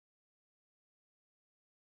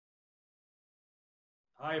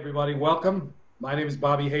Hi, everybody. Welcome. My name is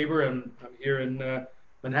Bobby Haber, and I'm here in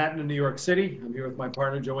Manhattan, in New York City. I'm here with my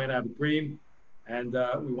partner, Joanne Abbott Green, and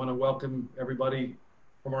we want to welcome everybody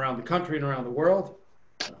from around the country and around the world.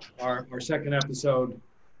 Our second episode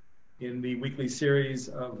in the weekly series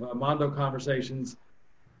of Mondo Conversations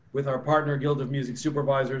with our partner, Guild of Music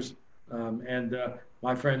Supervisors, and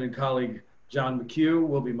my friend and colleague, John McHugh,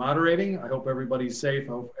 will be moderating. I hope everybody's safe.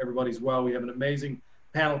 I hope everybody's well. We have an amazing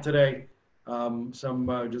panel today.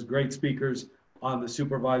 Some just great speakers on the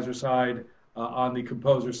supervisor side, on the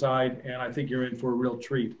composer side, and I think you're in for a real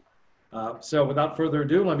treat. So without further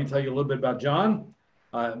ado, let me tell you a little bit about John.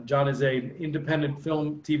 John is an independent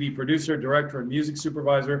film, TV producer, director, and music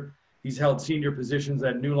supervisor. He's held senior positions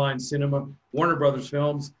at New Line Cinema, Warner Brothers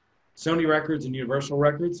Films, Sony Records, and Universal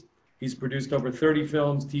Records. He's produced over 30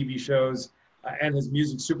 films, TV shows, and has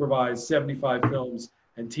music supervised 75 films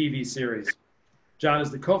and TV series. John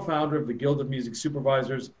is the co-founder of the Guild of Music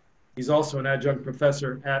Supervisors. He's also an adjunct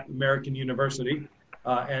professor at American University.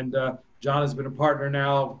 John has been a partner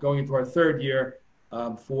now going into our third year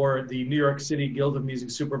for the New York City Guild of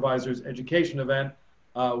Music Supervisors education event,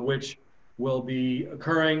 which will be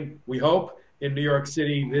occurring, we hope, in New York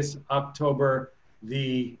City this October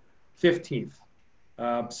the 15th.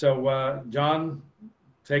 John,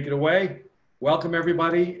 take it away. Welcome,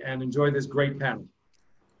 everybody, and enjoy this great panel.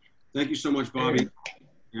 Thank you so much, Bobby.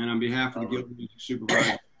 And on behalf of the Guild of Music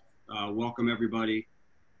Supervisors, welcome everybody.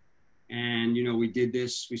 And, you know, we did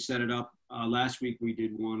this, we set it up. Last week we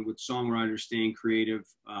did one with songwriters staying creative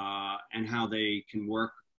and how they can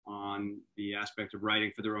work on the aspect of writing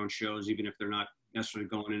for their own shows, even if they're not necessarily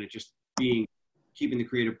going in it, just keeping the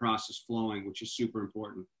creative process flowing, which is super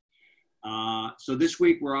important. So this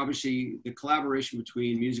week, we're obviously, the collaboration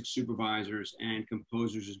between music supervisors and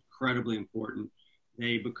composers is incredibly important.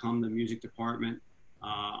 They become the music department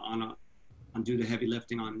do the heavy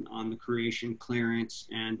lifting on the creation, clearance,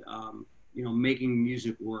 and you know, making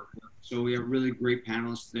music work. So we have really great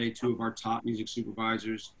panelists today, two of our top music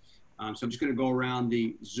supervisors. So I'm just going to go around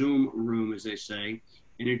the Zoom room, as they say,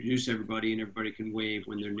 and introduce everybody, and everybody can wave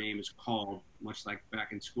when their name is called, much like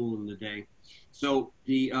back in school in the day. So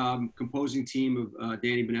the composing team of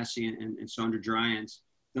Danny Benessi and Sandra Dryans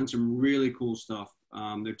done some really cool stuff.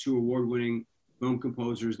 They're two award-winning film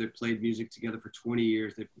composers. They've played music together for 20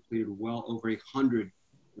 years. They've completed well over 100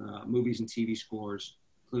 movies and TV scores,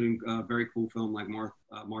 including a very cool film like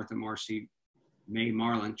Martha Marcy, May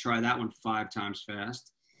Marlin. Try that one 5 times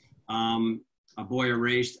fast. A Boy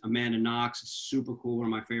Erased, Amanda Knox, super cool, one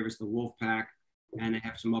of my favorites, The Wolf Pack. And they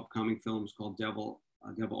have some upcoming films called Devil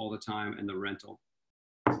All the Time and The Rental.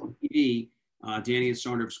 TV, Danny and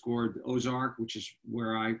Sandra have scored Ozark, which is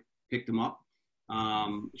where I picked them up.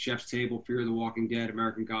 Chef's Table, Fear of the Walking Dead,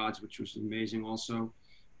 American Gods, which was amazing also.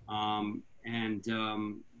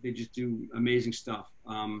 They just do amazing stuff.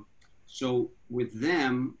 So with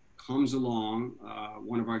them comes along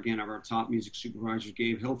one of our top music supervisors,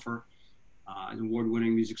 Gabe Hilfer, an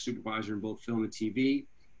award-winning music supervisor in both film and TV.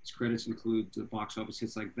 His credits include the box office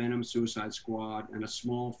hits like Venom, Suicide Squad, and a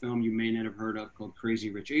small film you may not have heard of called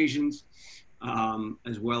Crazy Rich Asians,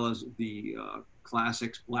 as well as the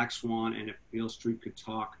classics Black Swan and If Beale Street Could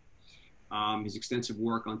Talk. His extensive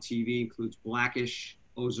work on TV includes Blackish,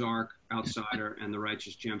 Ozark, Outsider, and The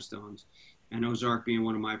Righteous Gemstones. And Ozark being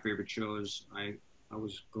one of my favorite shows, I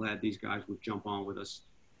was glad these guys would jump on with us.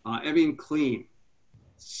 Evian Clean,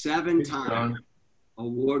 7-time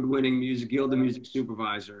award-winning Guild of Music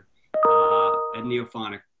Supervisor at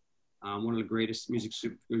Neophonic, one of the greatest music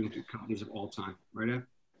companies of all time, right, Ev?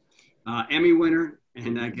 Emmy winner,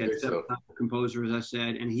 and again, 7-time composer, as I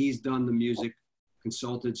said, and he's done the music,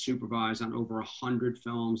 consulted, supervised on over 100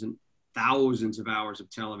 films and thousands of hours of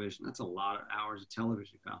television. That's a lot of hours of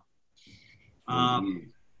television, pal.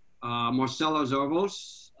 Marcelo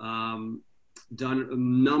Zorvos, done a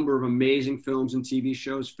number of amazing films and TV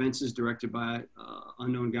shows. Fences, directed by an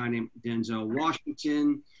unknown guy named Denzel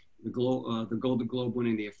Washington. The Golden Globe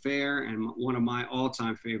winning The Affair, and one of my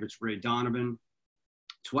all-time favorites, Ray Donovan.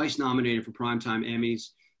 Twice nominated for Primetime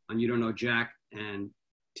Emmys on You Don't Know Jack and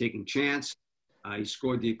Taking Chance. He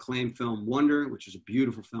scored the acclaimed film Wonder, which is a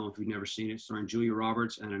beautiful film if you've never seen it, starring Julia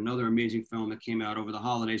Roberts, and another amazing film that came out over the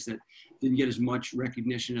holidays that didn't get as much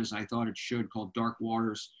recognition as I thought it should, called Dark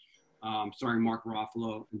Waters, starring Mark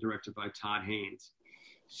Ruffalo and directed by Todd Haynes.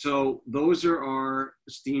 So those are our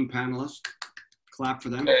esteemed panelists. Clap for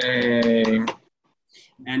them. Hey.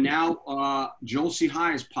 And now Joel C.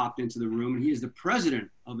 High has popped into the room, and he is the president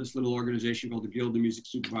of this little organization called the Guild of Music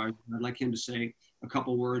Supervisors. I'd like him to say a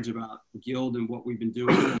couple words about the Guild and what we've been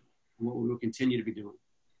doing and what we will continue to be doing.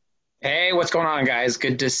 Hey, what's going on, guys?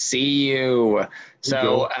 Good to see you. Hey,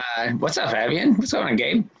 Joe. What's up, Fabian? What's going on,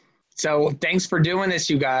 Gabe? So, thanks for doing this,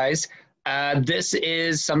 you guys. This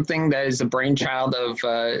is something that is the brainchild of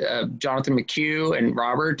Jonathan McHugh and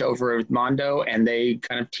Robert over at Mondo, and they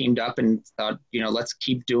kind of teamed up and thought, let's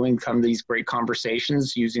keep doing some of these great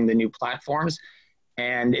conversations using the new platforms.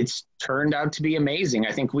 And it's turned out to be amazing.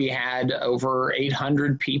 I think we had over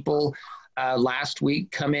 800 people last week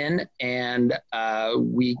come in, and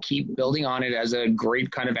we keep building on it as a great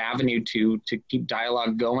kind of avenue to keep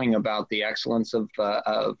dialogue going about the excellence of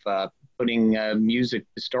putting music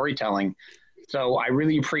to storytelling. So I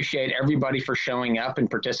really appreciate everybody for showing up and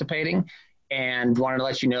participating, and wanted to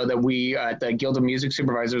let you know that we at the Guild of Music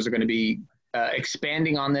Supervisors are going to be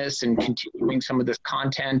expanding on this and continuing some of this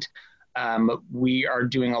content. We are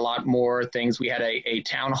doing a lot more things. We had a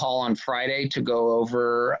town hall on Friday to go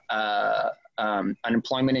over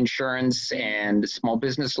unemployment insurance and small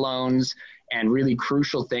business loans and really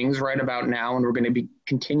crucial things right about now. And we're going to be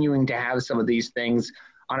continuing to have some of these things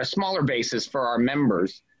on a smaller basis for our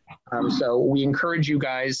members. So we encourage you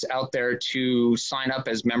guys out there to sign up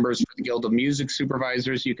as members for the Guild of Music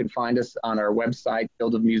Supervisors. You can find us on our website,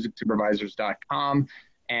 guildofmusicsupervisors.com,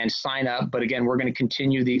 and sign up. But again, we're going to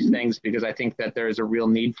continue these things because I think that there's a real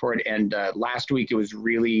need for it. And last week, it was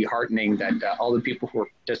really heartening that all the people who were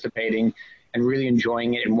participating and really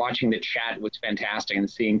enjoying it and watching the chat was fantastic, and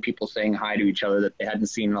seeing people saying hi to each other that they hadn't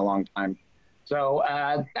seen in a long time. So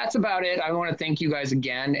that's about it. I want to thank you guys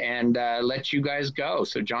again and let you guys go.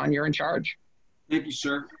 So John, you're in charge. Thank you,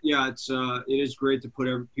 sir. Yeah, it is great to put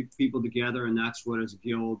people together, and that's what as a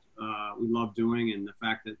guild we love doing. And the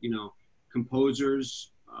fact that composers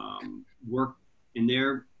work in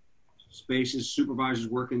their spaces, supervisors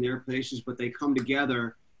work in their places, but they come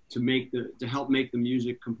together to help make the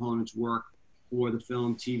music components work for the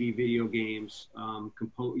film, TV, video games,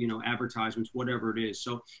 advertisements, whatever it is.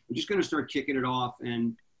 So we're just going to start kicking it off,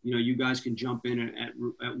 and you guys can jump in at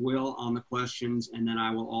will on the questions, and then I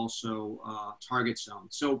will also target some.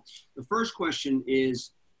 So the first question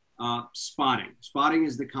is spotting. Spotting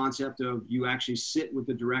is the concept of you actually sit with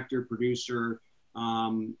the director, producer,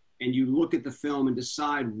 and you look at the film and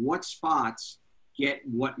decide what spots get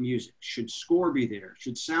what music. Should score be there?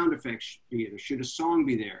 Should sound effects be there? Should a song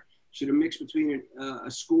be there? Should a mix between a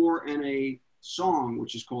score and a song,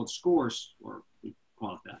 which is called scores, or we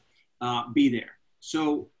call it that, be there?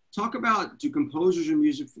 So talk about, do composers and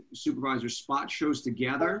music supervisors spot shows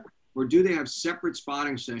together, or do they have separate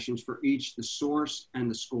spotting sessions for each, the source and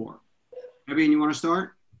the score? Evan, you want to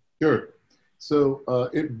start? Sure. So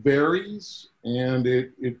it varies, and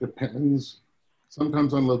it depends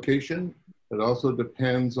sometimes on location. It also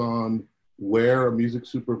depends on where a music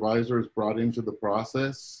supervisor is brought into the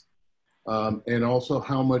process, and also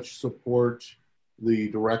how much support the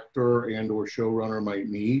director and or showrunner might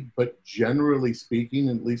need. But generally speaking,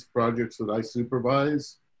 at least projects that I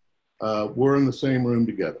supervise, we're in the same room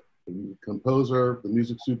together. The composer, the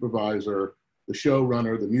music supervisor, the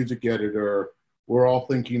showrunner, the music editor, we're all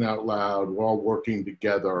thinking out loud, we're all working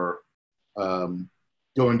together, going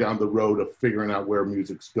down the road of figuring out where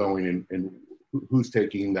music's going and who's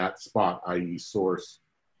taking that spot, i.e. source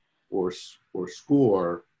or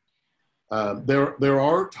score. There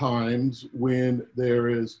are times when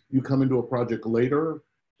you come into a project later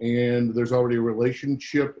and there's already a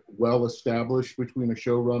relationship well established between a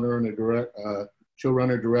showrunner and a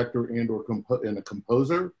showrunner, director, and a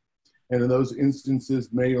composer. And in those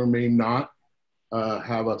instances may or may not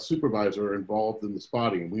have a supervisor involved in the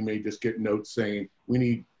spotting. We may just get notes saying, we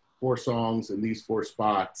need 4 songs in these 4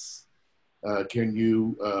 spots. Can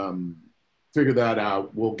you figure that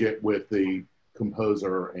out? We'll get with the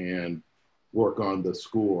composer and work on the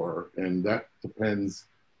score. And that depends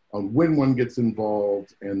on when one gets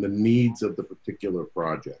involved and the needs of the particular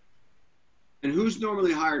project. And who's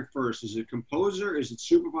normally hired first? Is it composer, is it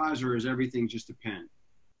supervisor, or is everything just a pen?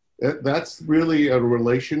 That's really a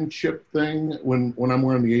relationship thing. When I'm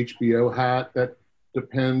wearing the HBO hat, that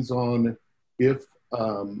depends on if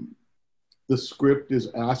the script is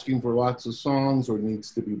asking for lots of songs or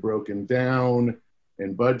needs to be broken down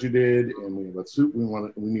and budgeted, and we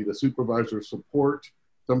need a supervisor support.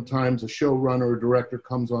 Sometimes a showrunner or director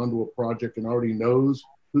comes onto a project and already knows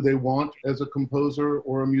who they want as a composer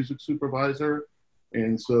or a music supervisor.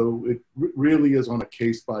 And so it really is on a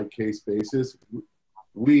case-by-case basis.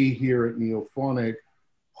 We here at Neophonic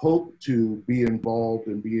hope to be involved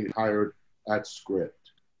and be hired at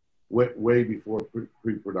script way before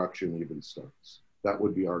pre-production even starts. That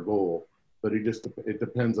would be our goal, but it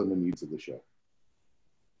depends on the needs of the show.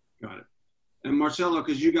 Got it. And Marcelo,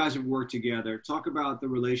 because you guys have worked together, talk about the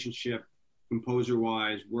relationship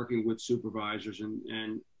composer-wise, working with supervisors,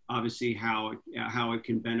 and obviously how it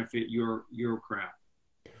can benefit your craft?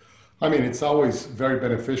 I mean, it's always very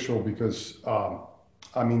beneficial because,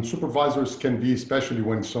 I mean, supervisors can be, especially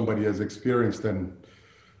when somebody as experienced and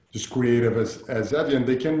just creative as Evian,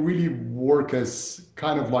 they can really work as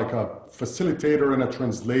kind of like a facilitator and a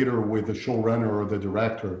translator with the showrunner or the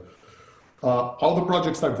director. All the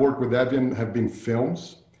projects I've worked with Evian have been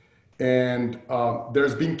films. And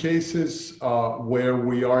there's been cases where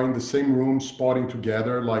we are in the same room spotting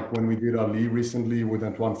together, like when we did Ali recently with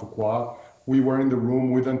Antoine Fuqua. We were in the room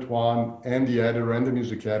with Antoine and the editor and the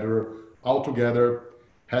music editor all together,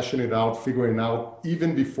 hashing it out, figuring out,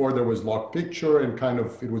 even before there was locked picture, and kind of,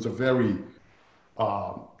 it was a very,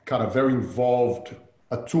 very involved,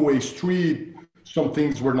 a two-way street. Some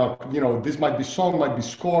things were not, you know, this might be song, might be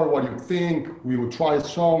score, what do you think? We would try a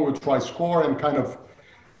song, we'd try score, and kind of,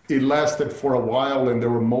 it lasted for a while, and there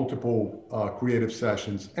were multiple creative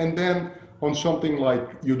sessions. And then on something like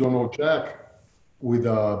You Don't Know Jack with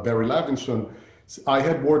Barry Levinson, I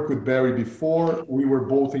had worked with Barry before. We were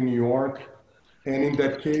both in New York. And in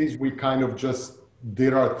that case, we kind of just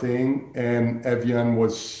did our thing, and Evian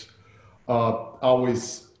was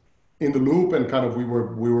always in the loop, and kind of we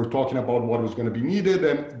were talking about what was going to be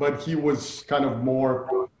needed, but he was kind of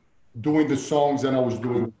more doing the songs than I was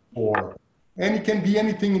doing before. And it can be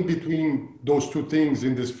anything in between those two things.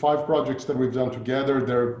 In these 5 projects that we've done together,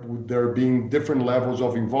 there being different levels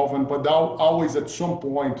of involvement, but always at some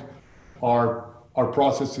point our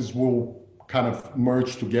processes will kind of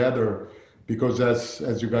merge together, because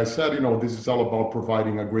as you guys said, you know, this is all about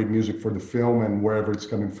providing a great music for the film, and wherever it's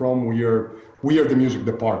coming from, we are the music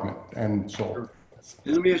department. And so.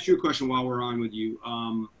 And let me ask you a question while we're on with you.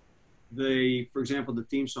 For example, the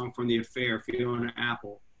theme song from The Affair, Fiona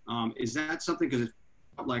Apple. Is that something, because it's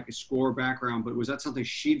not like a score background, but was that something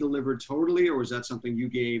she delivered totally, or was that something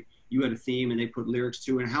you had a theme and they put lyrics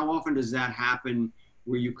to? And how often does that happen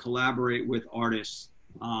where you collaborate with artists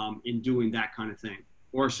in doing that kind of thing,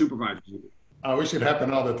 or supervisors even? I wish it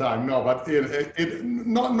happened all the time. No, but it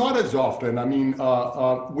not as often. I mean,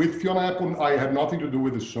 with Fiona Apple, I had nothing to do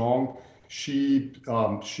with the song. She's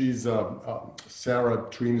Sarah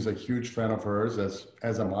Treen is a huge fan of hers,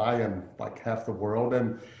 as am I, and like half the world.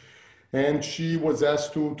 And she was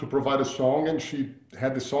asked to provide a song, and she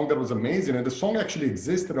had the song that was amazing. And the song actually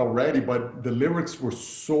existed already, but the lyrics were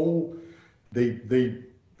they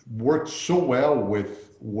worked so well with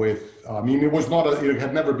I mean, it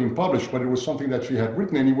had never been published, but it was something that she had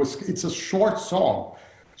written, and it's a short song.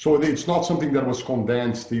 So it's not something that was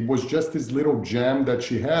condensed. It was just this little gem that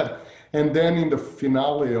she had. And then in the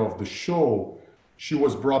finale of the show, she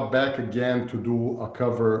was brought back again to do a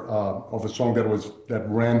cover of a song that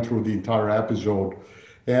ran through the entire episode.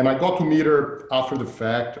 And I got to meet her after the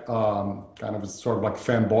fact, kind of sort of like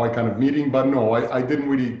fanboy kind of meeting, but no, I didn't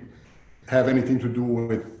really have anything to do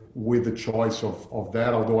with the choice of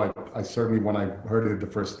that, although I certainly, when I heard it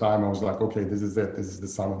the first time, I was like, okay, this is it. This is the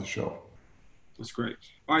sound of the show. That's great.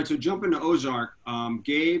 All right, so jump into Ozark.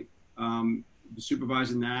 Gabe,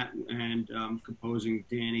 supervising that, and composing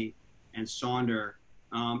Danny and Sonder.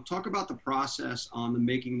 Talk about the process on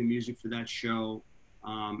making the music for that show,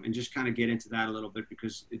 and just kind of get into that a little bit,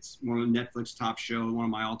 because it's one of the Netflix top show, one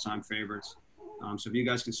of my all-time favorites. So if you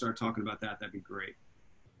guys can start talking about that, that'd be great.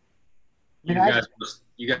 You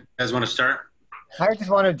guys want to start? I just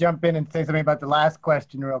want to jump in and say something about the last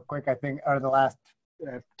question real quick, I think, or the last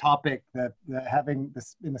topic, that having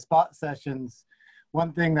this in the spot sessions.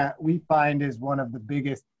 One thing that we find is one of the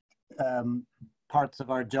biggest parts of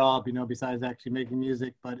our job, you know, besides actually making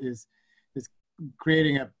music, but is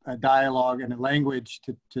creating a dialogue and a language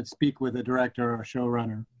to speak with a director or a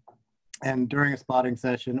showrunner. And during a spotting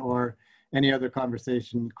session or any other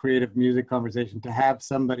conversation, creative music conversation, to have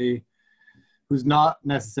somebody who's not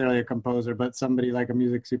necessarily a composer, but somebody like a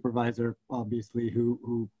music supervisor, obviously,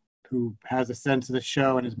 who has a sense of the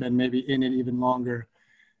show and has been maybe in it even longer,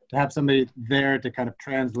 to have somebody there to kind of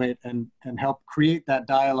translate and help create that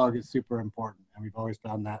dialogue is super important. And we've always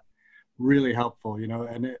found that really helpful, you know,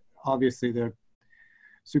 and obviously the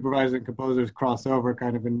supervisors and composers cross over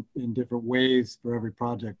kind of in different ways for every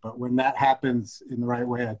project. But when that happens in the right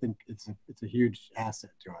way, I think it's a huge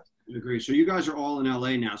asset to us. I agree. So you guys are all in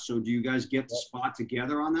LA now. So do you guys get to spot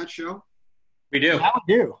together on that show? We do. That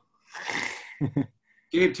we do.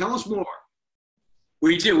 Gabe, tell us more.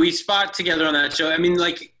 We do. We spot together on that show. I mean,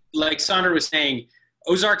 like Sonder was saying,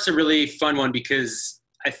 Ozark's a really fun one, because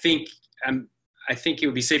I think it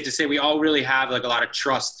would be safe to say we all really have like a lot of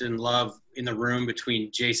trust and love in the room between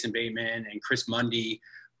Jason Bateman and Chris Mundy,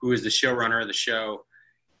 who is the showrunner of the show.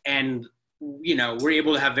 And you know, we're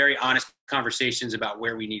able to have very honest conversations about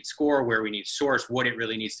where we need score, where we need source, what it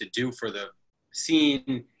really needs to do for the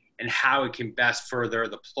scene, and how it can best further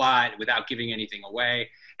the plot without giving anything away.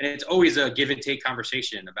 And it's always a give and take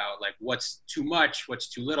conversation about like what's too much, what's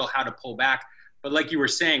too little, how to pull back. But like you were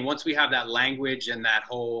saying, once we have that language and that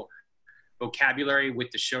whole vocabulary with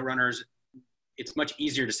the showrunners, it's much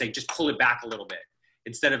easier to say, just pull it back a little bit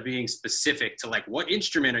instead of being specific to like, what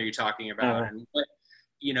instrument are you talking about? And what,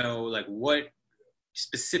 you know, like what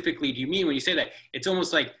specifically do you mean when you say that? It's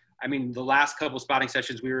almost like, I mean, the last couple spotting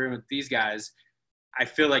sessions we were in with these guys, I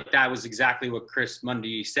feel like that was exactly what Chris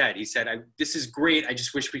Mundy said. He said, this is great. I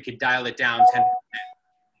just wish we could dial it down 10%.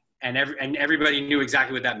 And everybody knew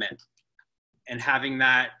exactly what that meant. And having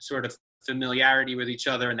that sort of familiarity with each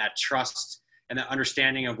other and that trust and that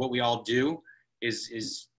understanding of what we all do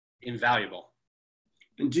is invaluable.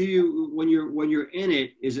 And do you, when you're in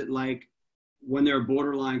it, is it like when there are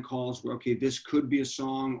borderline calls where, okay, this could be a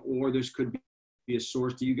song or this could be a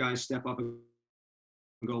source, do you guys step up and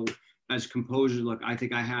go, as composers, look, I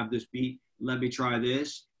think I have this beat, let me try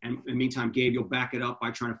this. And in the meantime, Gabe, you'll back it up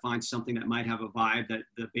by trying to find something that might have a vibe that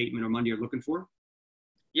the Bateman or Mundy are looking for?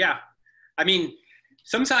 Yeah. I mean,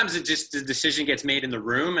 sometimes it just, the decision gets made in the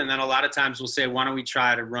room. And then a lot of times we'll say, why don't we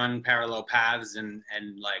try to run parallel paths and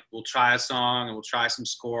like, we'll try a song and we'll try some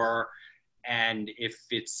score. And if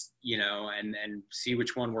it's, you know, and see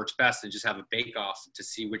which one works best and just have a bake off to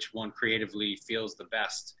see which one creatively feels the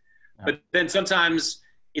best. But then sometimes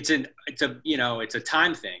it's a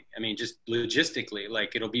time thing. I mean, just logistically,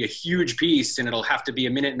 like it'll be a huge piece and it'll have to be a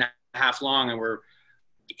minute and a half long. And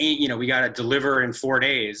we got to deliver in 4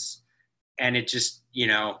 days. And it just, you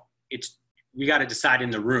know, we got to decide in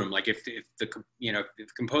the room. Like if the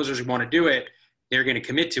composers want to do it, they're going to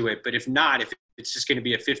commit to it. But if not, if it's just going to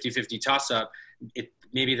be a 50-50 toss up,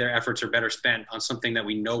 maybe their efforts are better spent on something that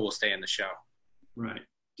we know will stay in the show. Right.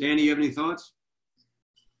 Danny, you have any thoughts?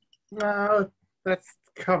 No, that's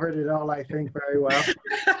covered it all, I think, very well.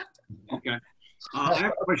 Okay.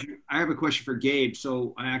 I have a question for Gabe.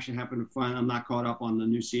 So I actually happen to find, I'm not caught up on the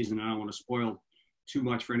new season. I don't want to spoil too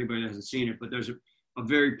much for anybody that hasn't seen it, but there's a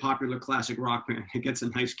very popular classic rock band that gets a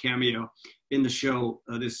nice cameo in the show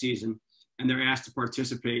this season, and they're asked to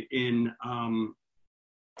participate in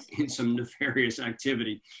some nefarious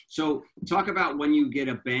activity. So talk about when you get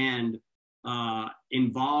a band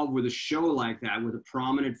involved with a show like that, with a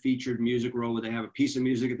prominent featured music role where they have a piece of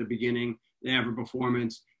music at the beginning, they have a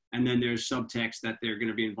performance, and then there's subtext that they're going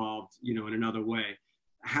to be involved, you know, in another way.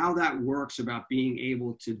 How that works about being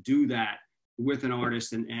able to do that with an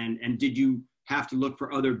artist, and did you have to look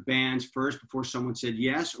for other bands first before someone said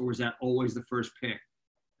yes, or was that always the first pick?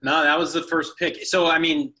 No, that was the first pick. So I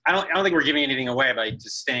mean, I don't think we're giving anything away by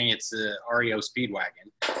just saying it's the REO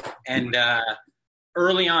Speedwagon. And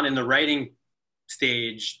early on in the writing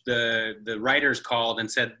stage, the writers called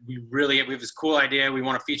and said, we have this cool idea. We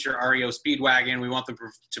want to feature REO Speedwagon. We want them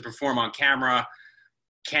to perform on camera.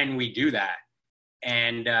 Can we do that?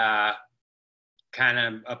 And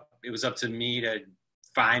it was up to me to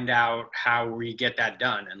find out how we get that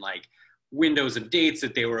done, and like windows of dates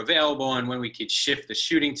that they were available and when we could shift the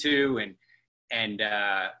shooting to, and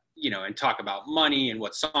talk about money and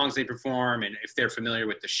what songs they perform and if they're familiar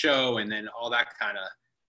with the show, and then all that kind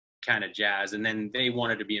of jazz. And then they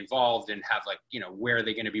wanted to be involved and have like, you know, where are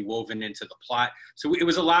they going to be woven into the plot? So it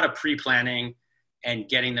was a lot of pre-planning and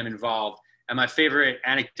getting them involved. And my favorite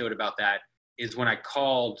anecdote about that is when I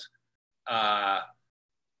called,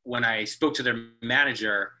 when I spoke to their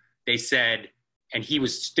manager, they said, and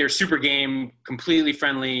they're super game, completely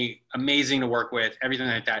friendly, amazing to work with, everything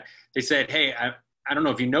like that. They said, hey, I don't know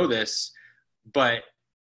if you know this, but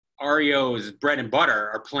REO's Bread and Butter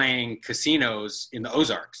are playing casinos in the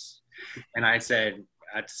Ozarks. And I said,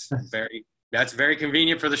 that's very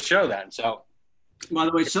convenient for the show then. So, by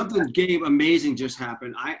the way, something, Gabe, amazing just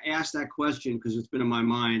happened. I asked that question because it's been in my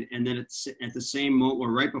mind. And then at the same moment,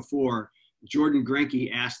 or right before, Jordan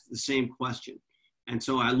Grenke asked the same question. And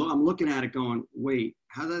so I'm looking at it going, wait,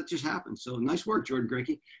 how did that just happen? So nice work, Jordan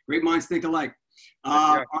Grenke. Great minds think alike.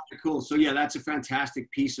 Right, cool. So yeah, that's a fantastic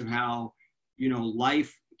piece of how, you know,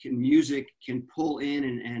 music can pull in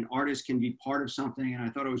and artists can be part of something. And I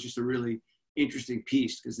thought it was just a really interesting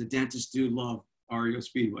piece because the dentists do love REO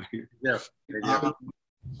Speedway. Yeah. John,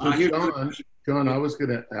 I was going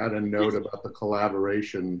to add a note about the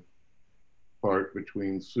collaboration part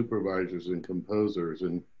between supervisors and composers,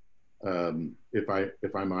 and if I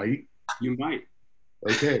might. You might.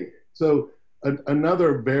 Okay, so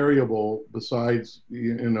another variable besides,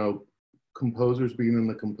 you know, composers being in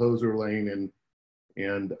the composer lane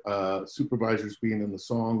and supervisors being in the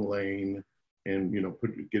song lane and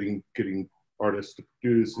getting artists to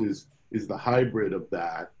produce is the hybrid of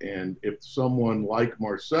that. And if someone like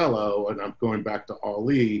Marcelo, and I'm going back to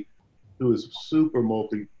Ali, who is super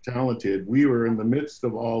multi-talented, we were in the midst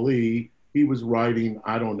of Ali. He was writing,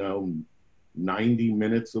 I don't know, 90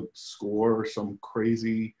 minutes of score or some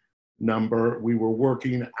crazy number. We were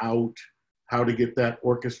working out how to get that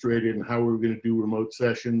orchestrated and how we were going to do remote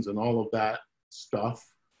sessions and all of that stuff.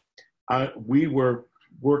 We were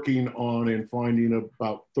working on and finding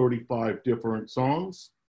about 35 different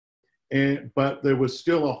songs, but there was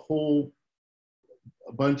still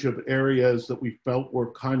a bunch of areas that we felt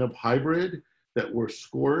were kind of hybrid, that were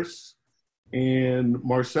scarce. And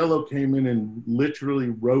Marcelo came in and literally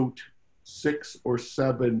wrote 6 or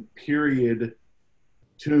 7 period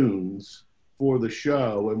tunes for the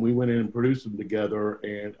show, and we went in and produced them together,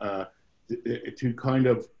 and to kind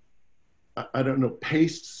of, I don't know,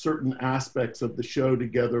 paste certain aspects of the show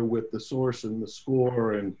together with the source and the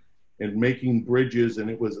score, and making bridges, and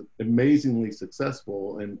it was amazingly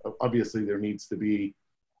successful. And obviously there needs to be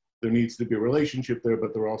a relationship there,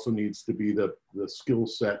 but there also needs to be the skill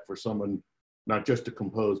set for someone not just to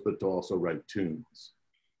compose, but to also write tunes.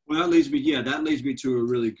 Well, that leads me to a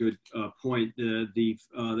really good point.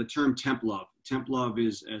 The term temp love. Temp love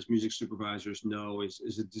is, as music supervisors know,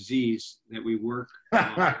 is a disease that we work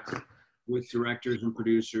with directors and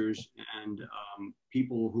producers and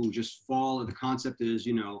people who just fall. The concept is,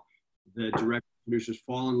 the director producers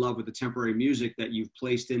fall in love with the temporary music that you've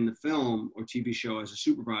placed in the film or TV show as a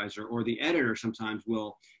supervisor, or the editor sometimes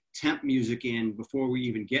will temp music in before we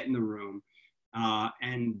even get in the room.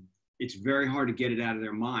 And it's very hard to get it out of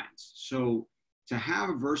their minds. So to have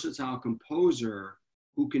a versatile composer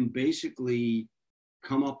who can basically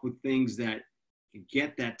come up with things that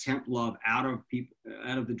get that temp love out of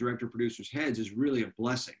the director producers' heads is really a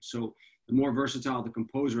blessing. So the more versatile the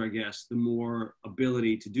composer, I guess, the more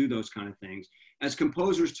ability to do those kind of things. As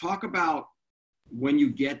composers, talk about when you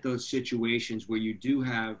get those situations where you do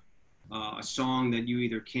have a song that you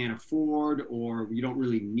either can't afford or you don't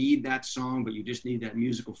really need that song, but you just need that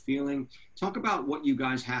musical feeling. Talk about what you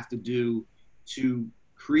guys have to do to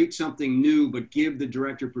create something new, but give the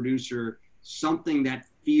director producer something that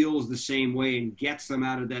feels the same way and gets them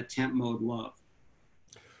out of that temp mode love.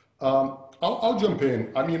 I'll jump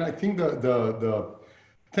in. I mean, I think the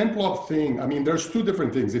temp love thing, I mean, there's 2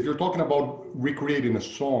 different things. If you're talking about recreating a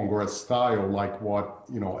song or a style, like what,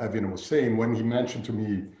 Evan was saying, when he mentioned to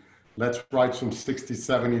me, let's write some 60s,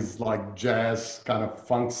 70s, like jazz kind of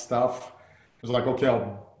funk stuff. It was like, okay,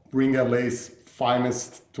 I'll bring LA's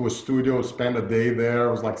finest to a studio, spend a day there.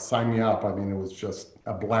 I was like, sign me up. I mean, it was just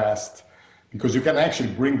a blast because you can actually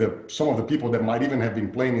bring some of the people that might even have been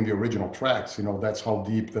playing in the original tracks. That's how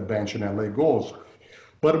deep the bench in LA goes.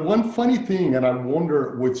 But one funny thing, and I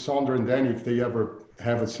wonder with Sandra and Danny if they ever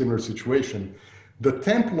have a similar situation, the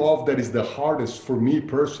temp love that is the hardest for me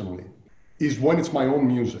personally is when it's my own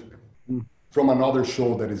music from another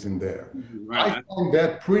show that is in there. Right. I find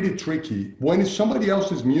that pretty tricky. When it's somebody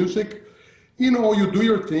else's music, you do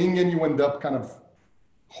your thing and you end up kind of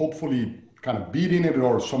hopefully kind of beating it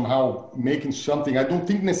or somehow making something. I don't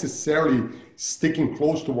think necessarily sticking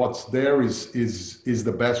close to what's there is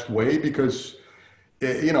the best way because,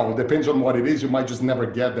 it depends on what it is. You might just never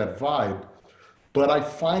get that vibe. But I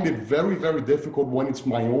find it very, very difficult when it's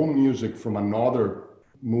my own music from another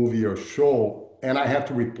movie or show and I have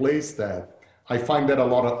to replace that. I find that a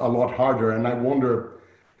lot harder, and I wonder,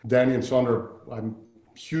 Danny and Sandra, I'm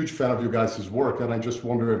a huge fan of you guys' work, and I just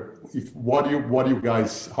wonder how do you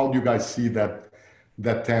guys see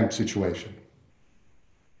that temp situation?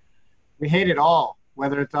 We hate it all,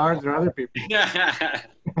 whether it's ours or other people.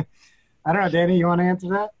 I don't know, Danny, you want to answer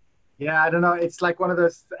that? Yeah, I don't know. It's like one of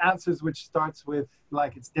those answers which starts with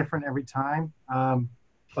like it's different every time,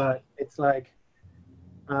 but it's like.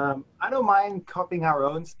 I don't mind copying our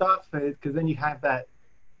own stuff because then you have that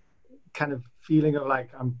kind of feeling of like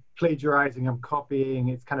I'm plagiarizing, I'm copying.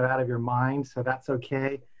 It's kind of out of your mind, so that's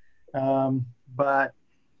okay. But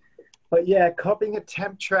yeah, copying a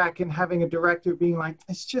temp track and having a director being like,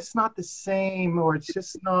 it's just not the same, or it's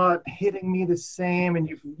just not hitting me the same, and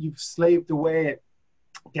you've slaved away at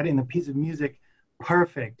getting the piece of music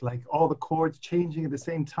perfect, like all the chords changing at the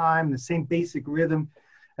same time, the same basic rhythm.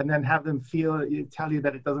 And then have them tell you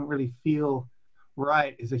that it doesn't really feel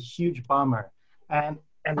right is a huge bummer. And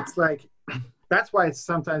it's like, that's why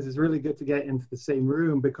sometimes it's really good to get into the same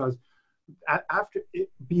room, because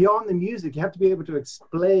beyond the music, you have to be able to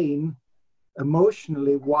explain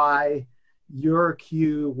emotionally why your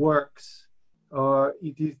cue works. Or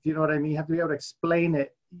you know what I mean? You have to be able to explain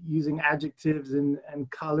it using adjectives and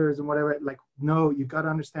colors and whatever. Like, no, you got to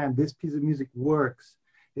understand this piece of music works.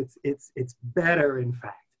 It's better, in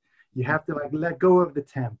fact. You have to like let go of the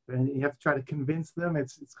temp, and you have to try to convince them.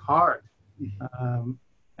 It's hard,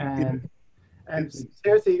 and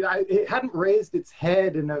seriously, it hadn't raised its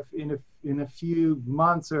head in a few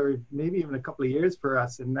months or maybe even a couple of years for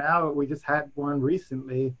us, and now we just had one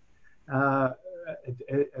recently.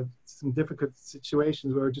 Some difficult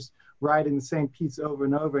situations where we're just writing the same piece over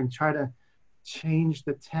and over and try to change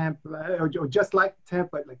the temp, or just like the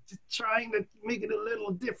temp, but like just trying to make it a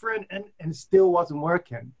little different, and it still wasn't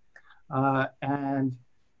working. And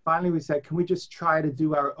finally we said, can we just try to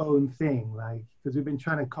do our own thing? Like, because we've been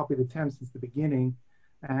trying to copy the temp since the beginning,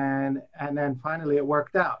 and then finally it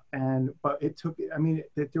worked out. But it took, I mean,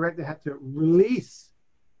 the director had to release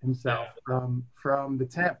himself from the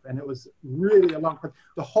temp, and it was really a long process.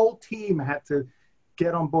 The whole team had to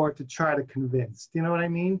get on board to try to convince. Do you know what I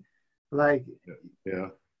mean? Like, yeah,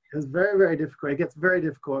 it was very, very difficult. It gets very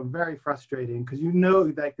difficult and very frustrating because you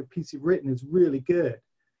know, like, the piece you've written is really good.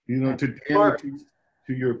 You know, to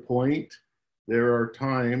your point, there are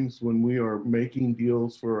times when we are making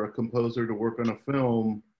deals for a composer to work on a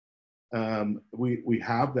film. We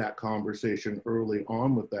have that conversation early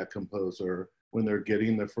on with that composer when they're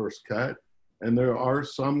getting the first cut. And there are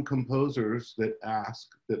some composers that ask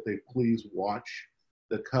that they please watch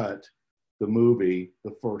the cut, the movie,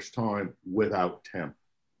 the first time without temp.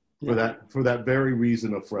 For that very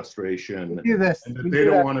reason of frustration. We do this. And that they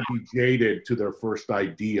don't want to be jaded to their first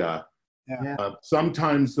idea. Yeah.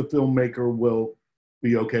 Sometimes the filmmaker will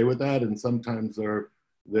be okay with that, and sometimes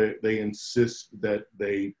they insist that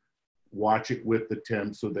they watch it with the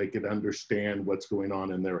temp so they can understand what's going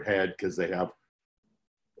on in their head, because they have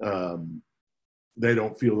they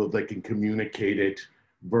don't feel that they can communicate it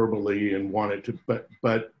verbally and want it to. But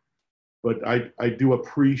I do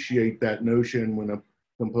appreciate that notion when a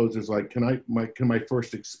composer's like, can my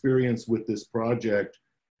first experience with this project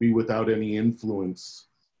be without any influence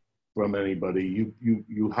from anybody?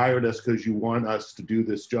 You hired us because you want us to do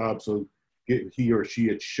this job, so he or she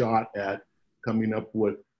had shot at coming up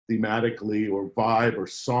with thematically or vibe or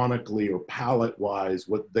sonically or palette wise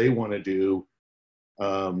what they want to do,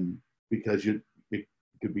 because it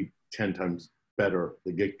could be 10 times better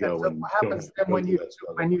the get-go. So what happens then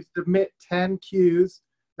when you submit 10 cues,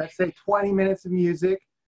 let's say 20 minutes of music,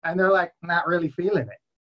 and they're like not really feeling it,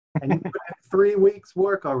 and you put in 3 weeks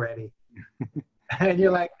work already, and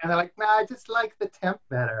you're like, and they're like, nah, I just like the temp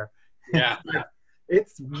better. Yeah.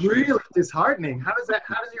 It's really disheartening.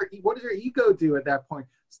 What does your ego do at that point?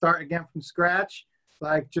 Start again from scratch?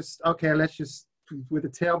 Like, just, okay, let's just, with the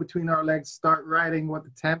tail between our legs, start writing what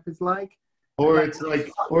the temp is like? Or it's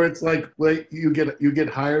like you get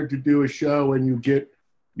hired to do a show, and you get,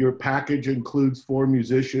 your package includes 4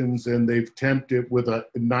 musicians, and they've temped it with a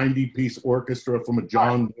 90-piece orchestra from a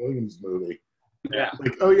John Williams movie. Yeah.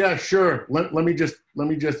 Like, oh yeah, sure. Let me just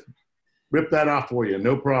rip that off for you.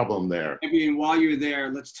 No problem there. I mean, while you're there,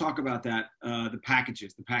 let's talk about that, the package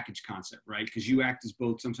concept, right? Because you act as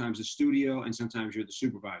both, sometimes a studio and sometimes you're the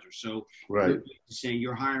supervisor. So right. You're saying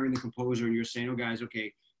you're hiring the composer, and you're saying, oh guys,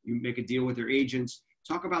 okay, you make a deal with their agents.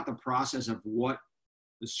 Talk about the process of what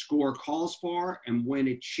the score calls for, and when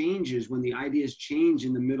it changes, when the ideas change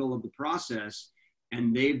in the middle of the process,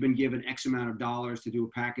 and they've been given X amount of dollars to do a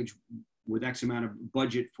package with X amount of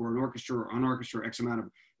budget for an orchestra or unorchestra, X amount of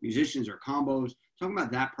musicians or combos. Talk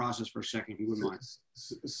about that process for a second, if you wouldn't mind.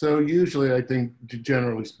 So usually, I think,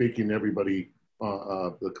 generally speaking, everybody,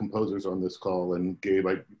 the composers on this call, and Gabe,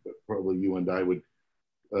 probably you and I would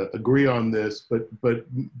agree on this, but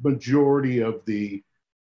majority of the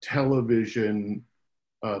television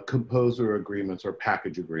composer agreements are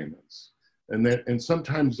package agreements. And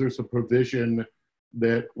sometimes there's a provision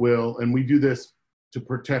that will, and we do this to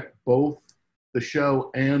protect both the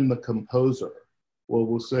show and the composer. Well,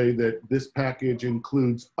 we'll say that this package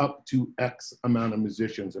includes up to X amount of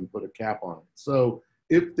musicians and put a cap on it. So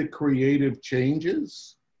if the creative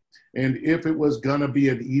changes, and if it was gonna be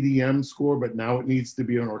an EDM score, but now it needs to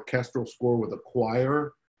be an orchestral score with a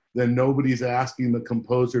choir, then nobody's asking the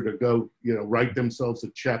composer to go, write themselves a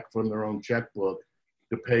check from their own checkbook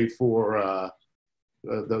to pay for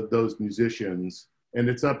those musicians. And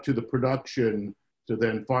it's up to the production to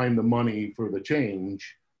then find the money for the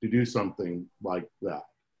change to do something like that.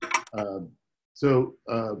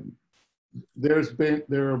 There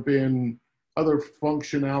have been other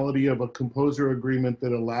functionality of a composer agreement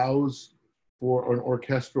that allows for an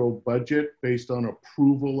orchestral budget based on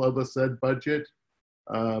approval of a said budget.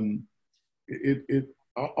 All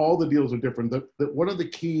the deals are different. One of the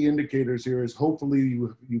key indicators here is hopefully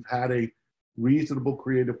you've had a reasonable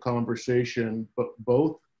creative conversation, but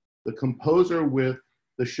both the composer with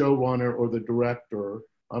the showrunner or the director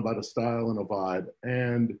about a style and a vibe,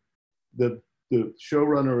 and the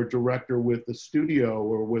showrunner or director with the studio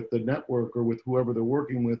or with the network or with whoever they're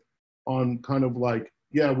working with on kind of like,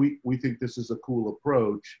 yeah, we think this is a cool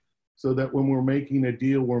approach, so that when we're making a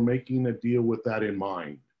deal with that in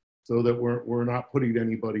mind, so that we're not putting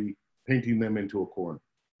anybody, painting them into a corner.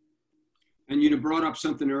 And you brought up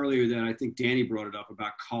something earlier that I think Danny brought it up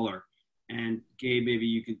about color. And Gabe, maybe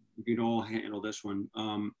you could all handle this one.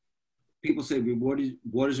 People say, what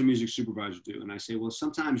does a music supervisor do? And I say, well,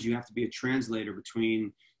 sometimes you have to be a translator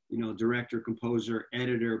between, director, composer,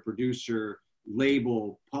 editor, producer,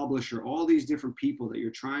 label, publisher, all these different people that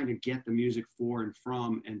you're trying to get the music for and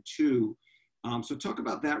from and to. So talk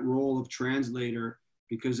about that role of translator,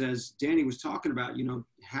 because as Danny was talking about,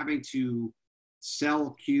 having to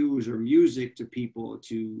sell cues or music to people,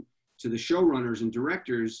 to the showrunners and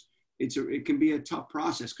directors, it can be a tough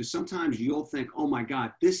process, because sometimes you'll think, oh my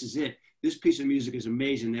God, this is it. This piece of music is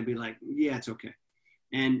amazing. They'll be like, yeah, it's okay.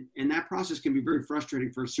 And that process can be very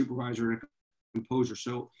frustrating for a supervisor and a composer.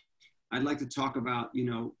 So I'd like to talk about,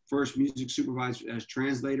 first music supervisors as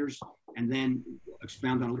translators, and then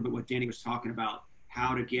expound on a little bit what Danny was talking about,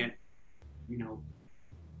 how to get,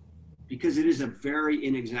 because it is a very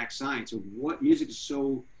inexact science of what music is.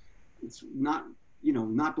 So it's not,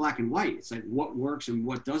 not black and white. It's like what works and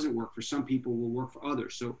what doesn't work for some people will work for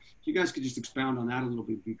others. So if you guys could just expound on that a little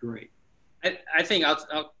bit, it'd be great. I think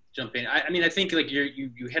I'll jump in. I mean, I think like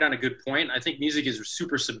you hit on a good point. I think music is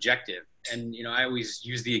super subjective. And, I always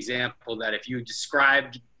use the example that if you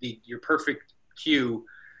described your perfect cue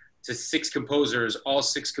to 6 composers, all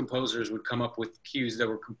 6 composers would come up with cues that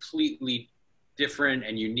were completely different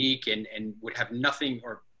and unique and would have nothing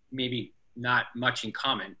or maybe not much in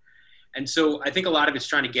common. And so I think a lot of it's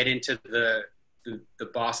trying to get into the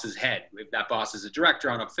boss's head. If that boss is a director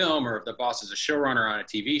on a film, or if the boss is a showrunner on a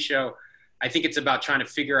TV show, I think it's about trying to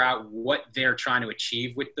figure out what they're trying to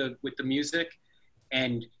achieve with the music.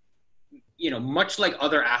 And, much like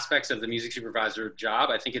other aspects of the music supervisor job,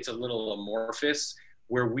 I think it's a little amorphous,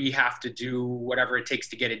 where we have to do whatever it takes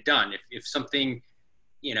to get it done. If something,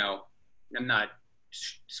 I'm not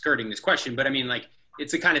skirting this question, but I mean, like,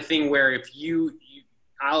 it's the kind of thing where if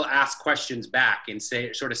I'll ask questions back and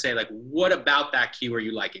say like, what about that cue are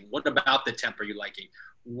you liking? What about the tempo are you liking?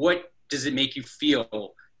 What does it make you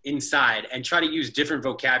feel inside? And try to use different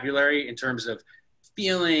vocabulary in terms of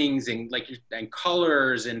feelings and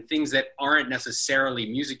colors and things that aren't necessarily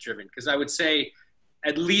music driven. Because I would say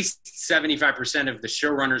at least 75% of the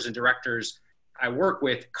showrunners and directors I work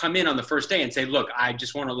with come in on the first day and say, look, I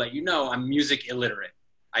just want to let you know I'm music illiterate.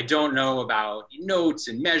 I don't know about notes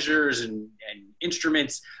and measures and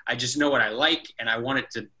instruments. I just know what I like, and I want it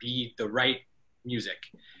to be the right music.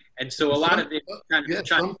 And so a lot of it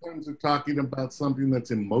sometimes they're talking about something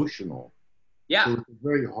that's emotional. Yeah. So it's a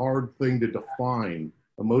very hard thing to define.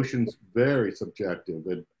 Emotion's very subjective.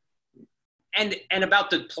 And about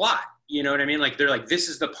the plot, you know what I mean? Like, they're like, this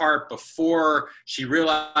is the part before she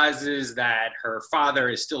realizes that her father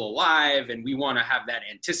is still alive, and we want to have that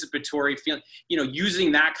anticipatory feeling,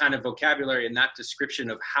 using that kind of vocabulary and that description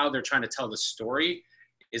of how they're trying to tell the story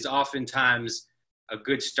is oftentimes a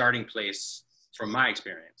good starting place from my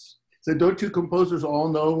experience. So don't you composers all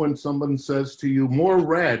know when someone says to you, more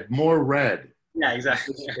red, more red? Yeah,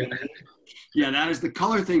 exactly. Yeah, that is the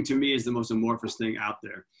color thing, to me, is the most amorphous thing out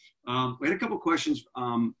there. We had a couple questions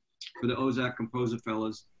for the Ozark composer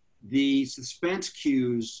fellas. The suspense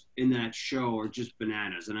cues in that show are just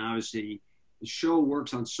bananas. And obviously the show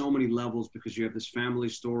works on so many levels, because you have this family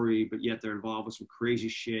story, but yet they're involved with some crazy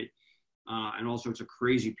shit and all sorts of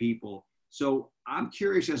crazy people. So I'm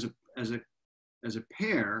curious, as a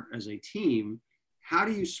pair, as a team, how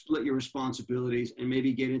do you split your responsibilities, and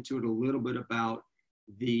maybe get into it a little bit about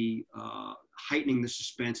the heightening the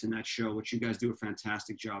suspense in that show, which you guys do a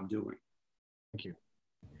fantastic job doing. Thank you.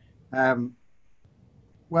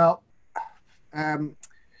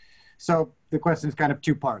 So the question is kind of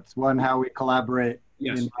 2 parts. One, how we collaborate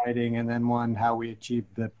in writing, and then one, how we achieve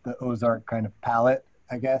the Ozark kind of palette,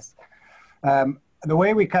 I guess. The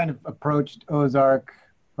way we kind of approached Ozark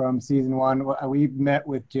from season 1, we met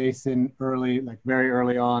with Jason very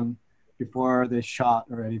early on, before they shot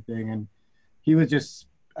or anything. And he was just,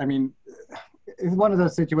 it's one of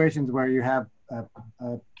those situations where you have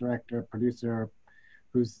a director, producer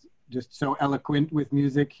who's just so eloquent with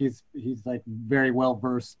music. He's like very well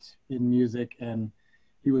versed in music, and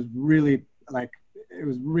he was really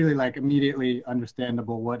immediately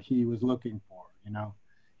understandable what he was looking for.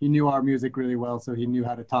 He knew our music really well, so he knew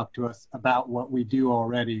how to talk to us about what we do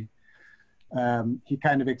already. he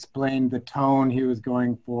kind of explained the tone he was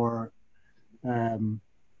going for,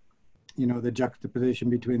 you know, the juxtaposition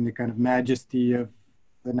between the kind of majesty of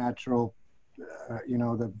the natural, you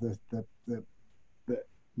know, the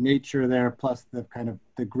nature there, plus the kind of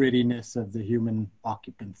the grittiness of the human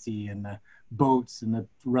occupancy and the boats and the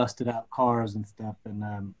rusted out cars and stuff.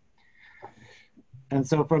 And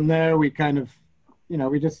so from there we kind of, you know,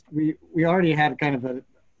 we already had kind of a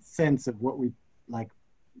sense of what we like,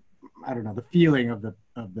 I don't know, the feeling of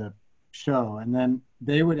the show. And then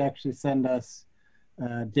they would actually send us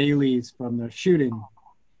dailies from their shooting,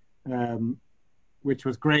 which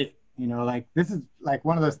was great. You know, like this is like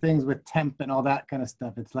one of those things with temp and all that kind of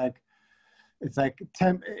stuff. It's like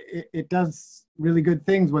temp, it does really good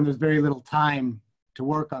things when there's very little time to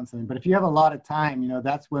work on something. But if you have a lot of time, you know,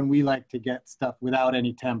 that's when we like to get stuff without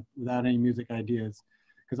any temp, without any music ideas,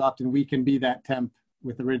 because often we can be that temp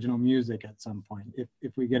with original music at some point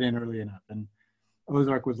if we get in early enough. And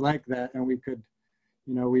Ozark was like that, and we could,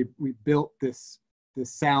 you know, we built this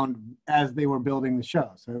sound as they were building the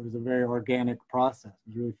show. So it was a very organic process. It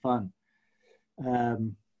was really fun.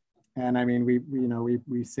 And I mean,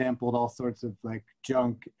 we sampled all sorts of like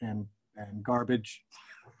junk and garbage,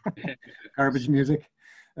 garbage music.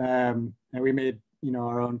 And we made, you know,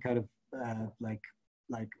 our own kind of like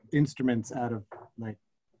instruments out of like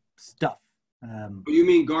stuff. You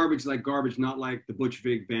mean garbage, like garbage, not like the Butch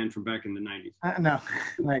Vig band from back in the 90s? No,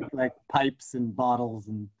 like pipes and bottles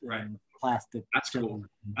and, right. and plastic. That's cool.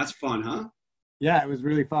 That's fun, huh? Yeah, it was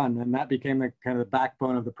really fun, and that became the kind of the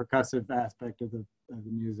backbone of the percussive aspect of the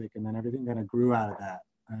music, and then everything kind of grew out of that.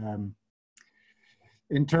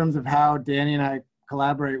 In terms of how Danny and I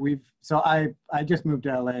collaborate, I just moved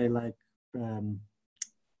to LA like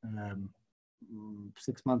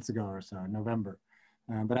 6 months ago or so, November.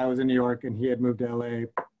 But I was in New York, and he had moved to LA a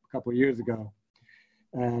couple of years ago.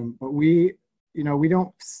 But we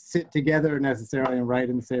don't sit together necessarily and write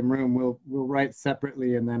in the same room. We'll write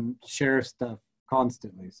separately and then share stuff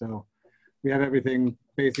constantly. So we have everything,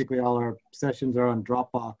 basically all our sessions are on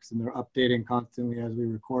Dropbox, and they're updating constantly as we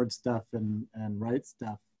record stuff and write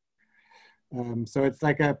stuff. So it's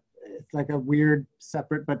like a weird,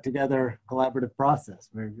 separate but together collaborative process.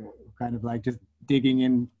 We're kind of like just digging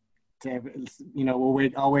in. You know,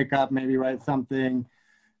 I'll wake up, maybe write something,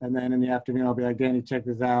 and then in the afternoon I'll be like, Danny, check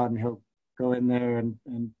this out, and he'll go in there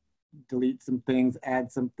and delete some things,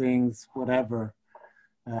 add some things, whatever,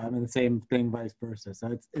 and the same thing vice versa.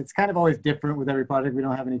 So it's kind of always different with every project. We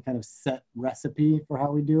don't have any kind of set recipe for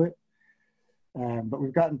how we do it, but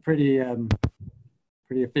we've gotten pretty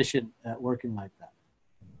efficient at working like that.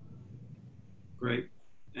 Great.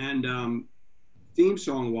 And theme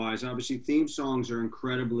song wise, obviously theme songs are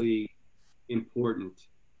incredibly important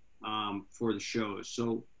for the shows.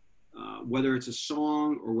 So whether it's a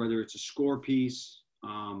song or whether it's a score piece,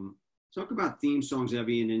 talk about theme songs,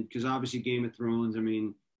 Evie, and because obviously Game of Thrones, I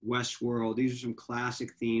mean, Westworld, these are some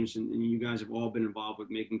classic themes, and you guys have all been involved with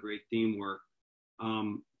making great theme work.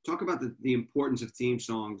 Talk about the importance of theme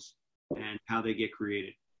songs and how they get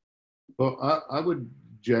created. Well, I would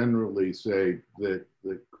generally say that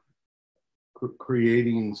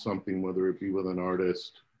creating something, whether it be with an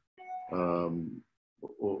artist or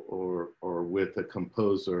with a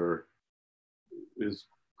composer, is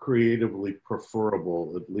creatively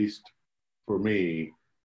preferable, at least for me,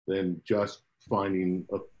 than just finding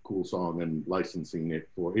a cool song and licensing it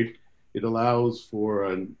for it. It allows for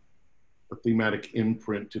a thematic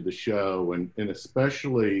imprint to the show, and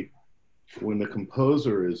especially when the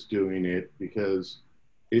composer is doing it, because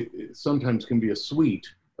it sometimes can be a suite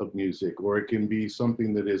of music, or it can be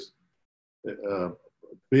something that is a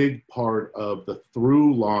big part of the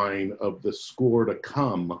through line of the score to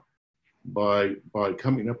come by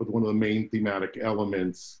coming up with one of the main thematic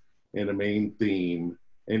elements and a main theme.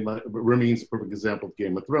 And Ramin's a perfect example of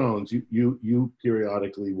Game of Thrones. You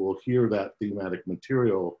periodically will hear that thematic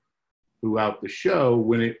material throughout the show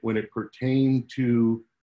when it pertained to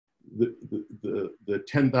the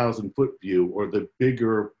 10,000 foot view, or the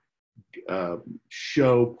bigger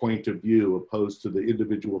show point of view, opposed to the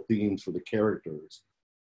individual themes for the characters.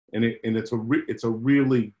 And it's a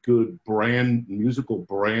really good musical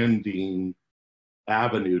branding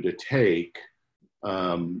avenue to take.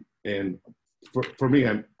 And for me,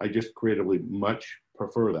 I just creatively much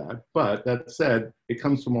prefer that. But that said, it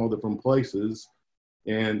comes from all different places,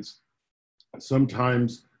 and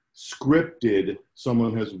sometimes scripted,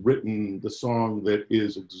 someone has written the song that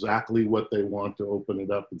is exactly what they want to open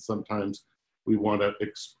it up, and sometimes we want to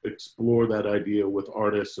explore that idea with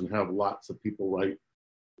artists and have lots of people write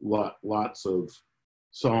lots of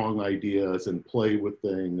song ideas and play with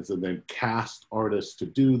things, and then cast artists to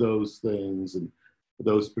do those things and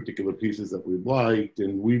those particular pieces that we liked.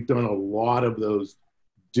 And we've done a lot of those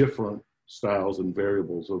different styles and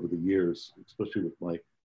variables over the years, especially with my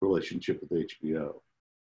relationship with HBO.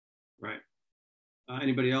 Right.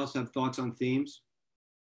 Anybody else have thoughts on themes?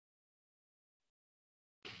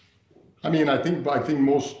 I mean, I think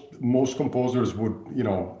most composers would, you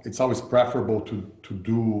know, it's always preferable to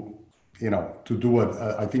do, you know,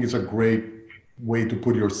 I think it's a great way to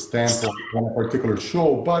put your stamp on a particular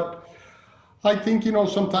show. But I think, you know,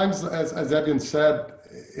 sometimes, as Evan said,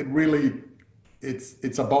 it really,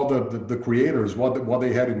 it's about the creators, what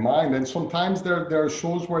they had in mind. And sometimes there are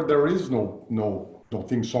shows where there is no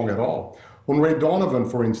theme song at all. On Ray Donovan,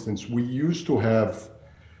 for instance, we used to have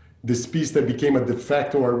this piece that became a de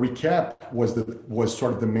facto or recap was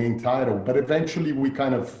sort of the main title. But eventually we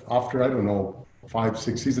kind of, after, I don't know,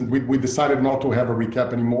 5-6 seasons, we decided not to have a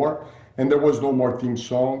recap anymore, and there was no more theme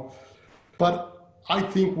song. But I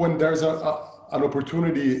think when there's an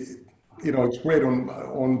opportunity, you know, it's great.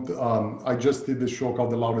 I just did this show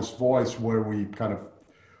called The Loudest Voice, where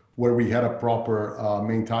we had a proper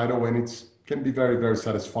main title, and it can be very, very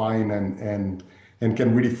satisfying and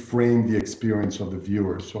can really frame the experience of the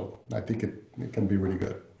viewer. So I think it can be really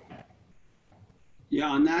good. Yeah,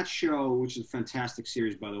 on that show, which is a fantastic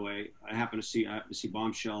series, by the way, I happened to see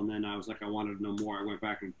Bombshell, and then I was like, I wanted to know more. I went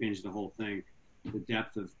back and binged the whole thing, the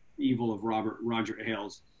depth of evil of Roger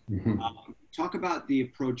Ailes. Mm-hmm. Talk about the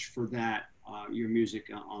approach for that, your music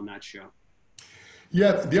on that show.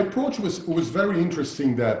 Yeah, the approach was very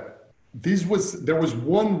interesting. That there was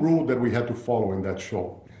one rule that we had to follow in that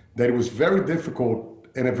show, that it was very difficult,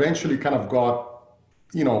 and eventually kind of got,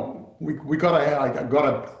 you know, I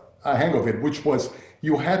got a hang of it, which was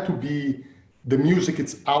you had to be, the music,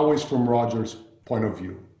 it's always from Roger's point of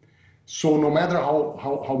view. So no matter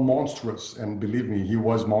how monstrous, and believe me, he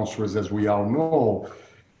was monstrous, as we all know,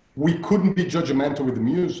 we couldn't be judgmental with the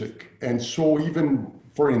music. And so even,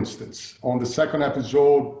 for instance, on the second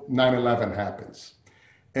episode, 9/11 happens.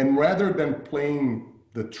 And rather than playing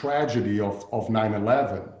the tragedy of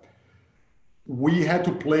 9/11, we had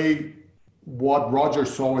to play what Roger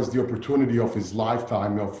saw as the opportunity of his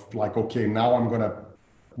lifetime, of like, okay, now I'm going to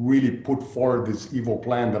really put forward this evil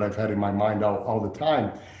plan that I've had in my mind all the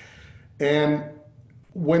time. And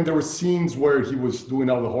when there were scenes where he was doing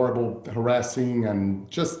all the horrible harassing and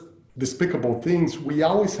just despicable things, we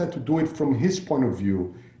always had to do it from his point of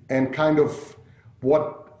view, and kind of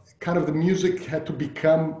the music had to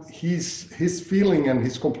become his feeling and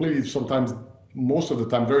his completely, sometimes, most of the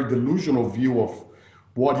time, very delusional view of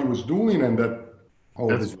what he was doing, and that,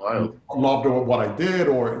 That's wild. I loved what I did,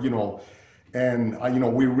 or, you know, and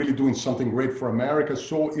we're really doing something great for America.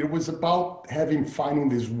 So it was about finding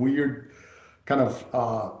this weird kind of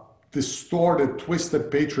distorted, twisted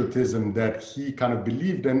patriotism that he kind of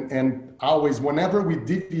believed in, and always, whenever we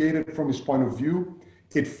deviated from his point of view,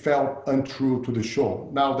 it felt untrue to the show.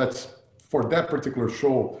 Now, that's for that particular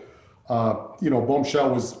show. Bombshell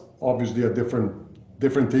was obviously a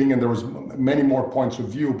different thing, and there was many more points of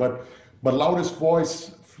view, but Loudest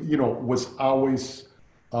Voice, was always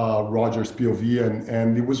Roger's POV,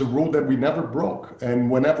 and it was a rule that we never broke. And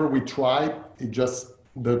whenever we tried, it just,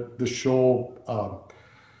 the show,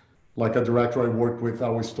 like a director I worked with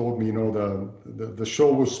always told me, the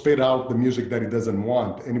show will spit out the music that it doesn't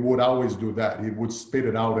want, and it would always do that. It would spit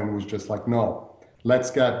it out, and it was just like, no, let's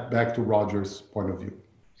get back to Roger's point of view.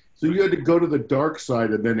 So you had to go to the dark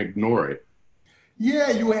side and then ignore it.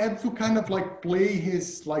 Yeah, you had to kind of like play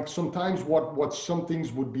his, like sometimes what some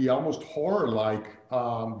things would be almost horror-like,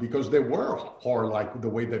 because they were horror-like, the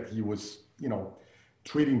way that he was,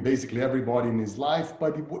 treating basically everybody in his life,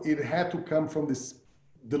 but it had to come from this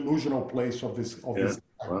delusional place of this.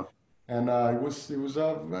 Wow. And it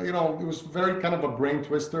was very kind of a brain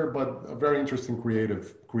twister, but a very interesting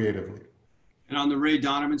creatively. And on the Ray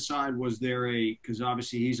Donovan side, was there because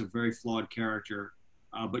obviously he's a very flawed character,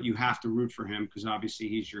 but you have to root for him because obviously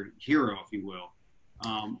he's your hero, if you will.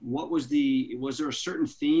 Was there a certain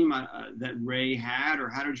theme that Ray had, or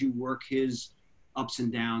how did you work his ups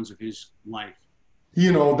and downs of his life?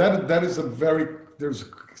 That is there's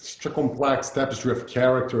such a complex tapestry of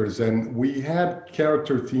characters, and we had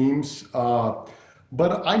character themes,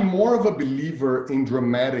 but I'm more of a believer in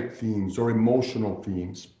dramatic themes or emotional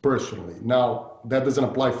themes, personally. Now, that doesn't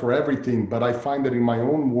apply for everything, but I find that in my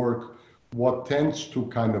own work, what tends to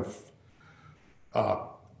kind of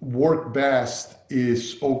work best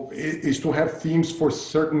is to have themes for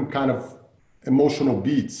certain kind of emotional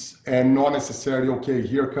beats, and not necessarily, okay,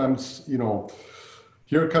 here comes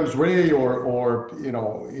here comes Ray, or you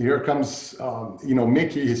know, here comes you know,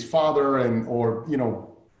 Mickey, his father, and or you know,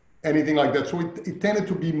 anything like that. So it tended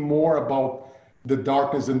to be more about the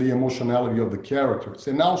darkness and the emotionality of the characters.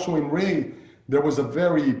 And also in Ray, there was a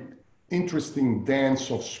very interesting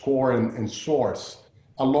dance of score and source.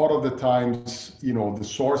 A lot of the times, you know, the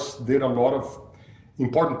source did a lot of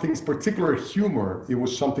important things, particularly humor. It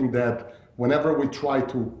was something that whenever we tried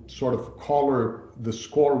to sort of color the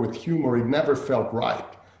score with humor, it never felt right.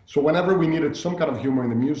 So whenever we needed some kind of humor in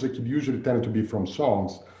the music, it usually tended to be from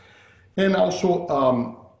songs. And also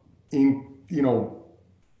in, you know,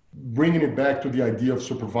 bringing it back to the idea of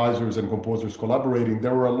supervisors and composers collaborating,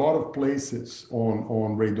 there were a lot of places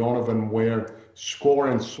on Ray Donovan where score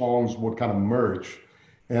and songs would kind of merge.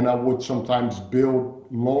 And I would sometimes build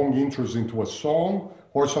long intros into a song,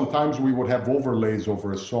 or sometimes we would have overlays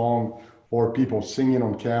over a song, or people singing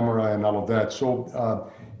on camera and all of that. So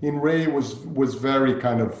in Ray was very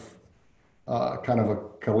kind of a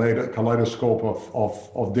kaleidoscope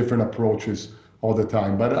of different approaches all the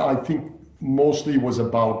time. But I think mostly was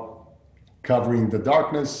about covering the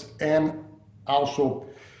darkness, and also,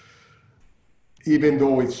 even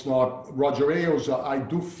though it's not Roger Ailes, I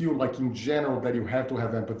do feel like in general that you have to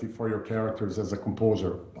have empathy for your characters as a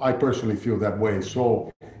composer. I personally feel that way.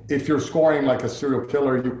 So if you're scoring like a serial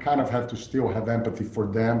killer, you kind of have to still have empathy for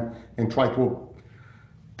them and try to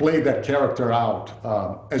play that character out,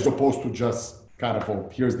 as opposed to just kind of, oh,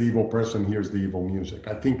 here's the evil person, here's the evil music.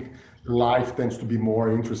 I think life tends to be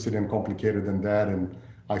more interested and complicated than that, and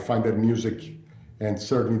I find that music, and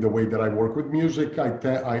certainly the way that I work with music,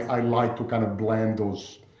 I like to kind of blend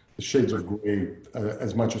those shades of gray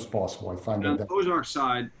as much as possible. I find on that. the Ozark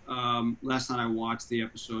side, last night I watched the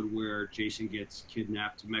episode where Jason gets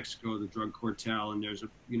kidnapped to Mexico, the drug cartel, and there's a,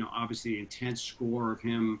 you know, obviously intense score of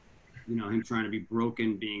him, you know, him trying to be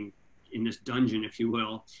broken, being in this dungeon, if you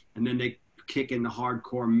will, and then they kick in the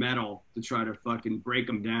hardcore metal to try to fucking break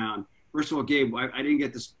him down. First of all, Gabe, I didn't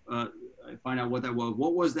get this. Find out what that was.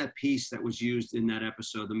 What was that piece that was used in that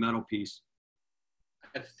episode, the metal piece?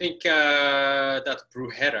 I think that's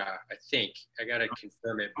Brujera. I think I gotta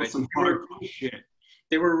confirm it. But some hard shit.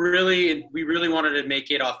 we really wanted to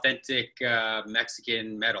make it authentic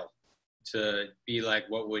Mexican metal to be like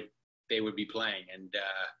what they would be playing, and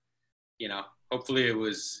you know, hopefully it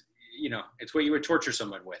was, you know, it's what you would torture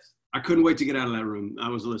someone with. I couldn't wait to get out of that room. I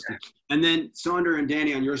was listening. And then Saundra and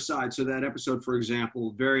Danny on your side. So that episode, for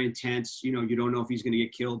example, very intense. You know, you don't know if he's going to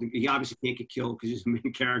get killed. He obviously can't get killed because he's the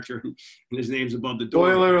main character and his name's above the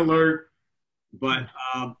door. Spoiler alert. But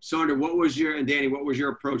Saundra, what was your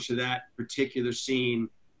approach to that particular scene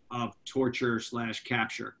of torture /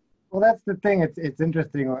 capture? Well, that's the thing. It's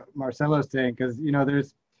interesting what Marcelo's saying, because, you know,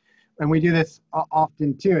 and we do this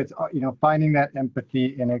often too. It's, you know, finding that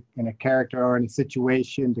empathy in a character or in a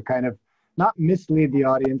situation to kind of not mislead the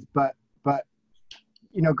audience, but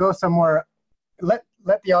you know, go somewhere, let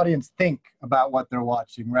the audience think about what they're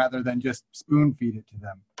watching rather than just spoon feed it to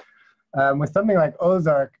them. With something like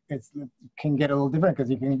Ozark, it can get a little different because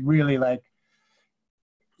you can really, like,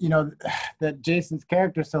 you know, that Jason's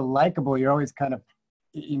character is so likable. You're always kind of,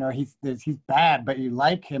 you know, he's bad, but you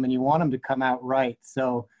like him and you want him to come out right.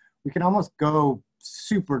 So we can almost go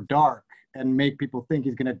super dark and make people think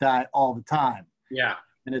he's going to die all the time. Yeah.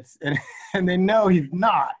 And they know he's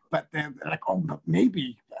not, but they're like, oh, but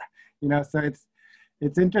maybe, you know, so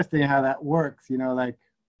it's interesting how that works, you know, like,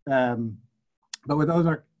 but with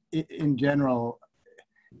Ozark in general,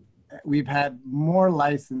 we've had more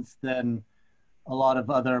license than a lot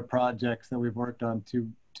of other projects that we've worked on to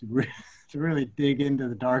really dig into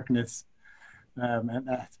the darkness. And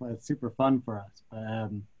that's why it's super fun for us.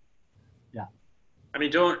 Yeah. I mean,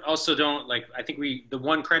 I think the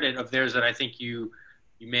one credit of theirs that I think you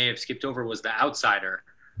may have skipped over was The Outsider,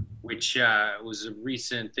 which was a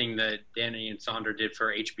recent thing that Danny and Saundra did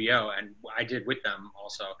for HBO, and I did with them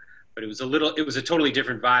also. But it was a totally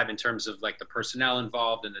different vibe in terms of like the personnel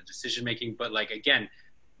involved and the decision making. But like, again,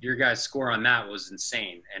 your guys' score on that was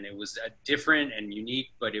insane, and it was different and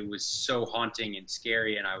unique, but it was so haunting and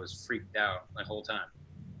scary, and I was freaked out the whole time.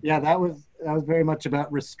 Yeah, that was very much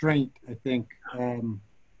about restraint, I think, and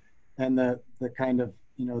the kind of,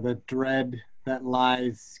 you know, the dread that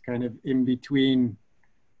lies kind of in between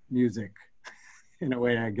music, in a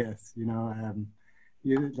way, I guess. You know,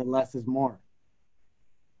 the less is more.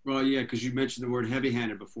 Well, yeah, because you mentioned the word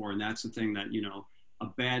heavy-handed before, and that's the thing that, you know, a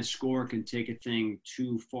bad score can take a thing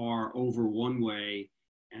too far over one way,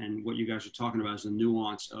 and what you guys are talking about is the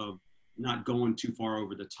nuance of not going too far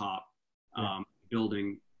over the top,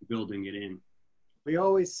 building it in. We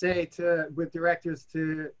always say with directors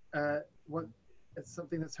what it's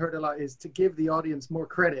something that's heard a lot, is to give the audience more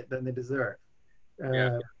credit than they deserve.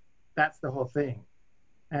 That's the whole thing.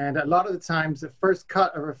 And a lot of the times, the first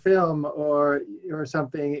cut of a film or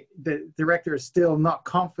something, the director is still not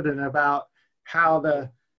confident about how the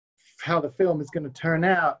film is going to turn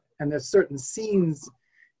out. And there's certain scenes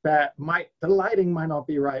that the lighting might not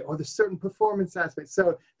be right, or there's certain performance aspects.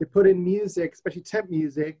 So they put in music, especially temp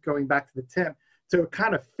music, going back to the temp, to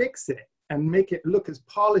kind of fix it and make it look as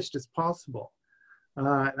polished as possible.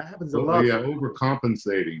 That happens a lot. Yeah,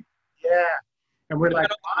 overcompensating. Yeah. And we're like,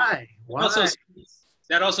 why?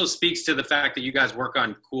 That also speaks to the fact that you guys work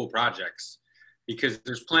on cool projects, because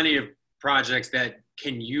there's plenty of projects that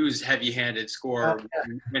can use heavy-handed score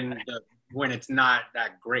when it's not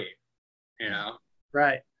that great, you know?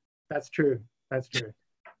 Right. That's true. That's true.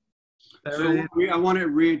 So I want to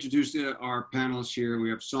reintroduce our panelists here. We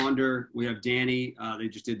have Sonder, we have Danny. They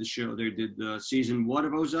just did the show. They did the season what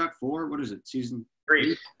of Ozark? 4? What is it? Season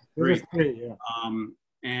 3? 3. Yeah.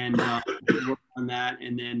 And work on that.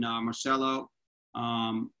 And then Marcelo,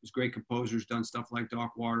 who's a great composer, who's done stuff like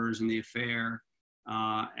Dark Waters and The Affair.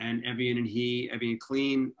 And Evian and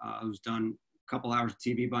Clean, who's done a couple hours of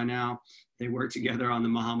TV by now. They worked together on the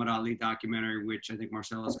Muhammad Ali documentary, which I think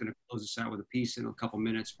Marcelo is going to close us out with a piece in a couple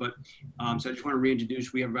minutes. But so I just want to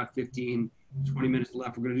reintroduce. We have about 15, 20 minutes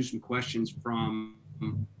left. We're going to do some questions from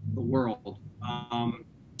the world.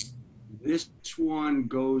 This one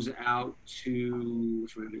goes out to,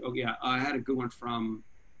 I had a good one from,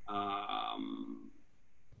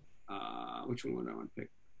 which one would I want to pick?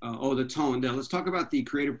 The tone. Now, let's talk about the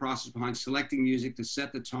creative process behind selecting music to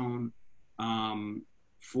set the tone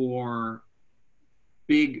for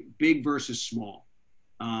big versus small.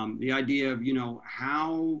 The idea of,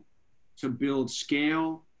 how to build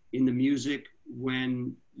scale in the music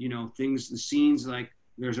when, the scenes, like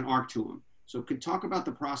there's an arc to them. So could talk about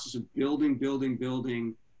the process of building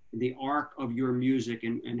the arc of your music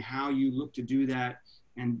and how you look to do that.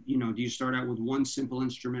 And, do you start out with one simple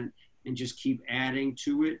instrument and just keep adding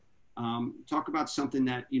to it? Talk about something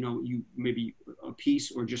that, you maybe a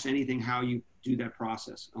piece or just anything, how you do that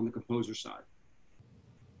process on the composer side.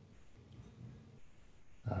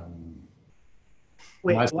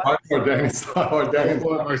 My part or Danny's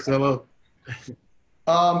Marcelo.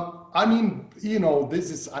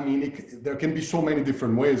 There can be so many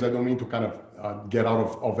different ways. I don't mean to kind of get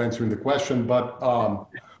out of answering the question, but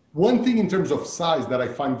one thing in terms of size that I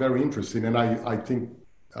find very interesting, and I think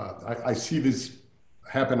I see this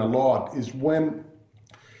happen a lot, is when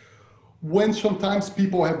sometimes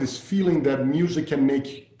people have this feeling that music can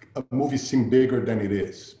make a movie seem bigger than it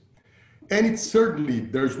is. And it's certainly,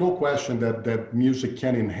 there's no question that music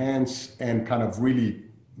can enhance and kind of really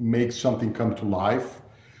make something come to life.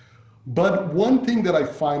 But one thing that I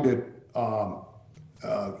find it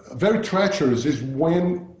very treacherous is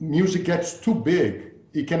when music gets too big,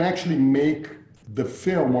 it can actually make the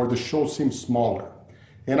film or the show seem smaller.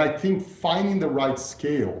 And I think finding the right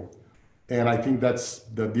scale, and I think that's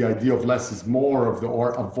the idea of less is more,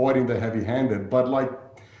 or avoiding the heavy-handed, but like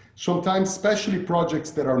sometimes, especially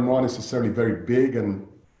projects that are not necessarily very big, and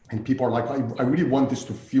people are like, I really want this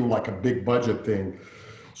to feel like a big budget thing.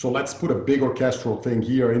 So let's put a big orchestral thing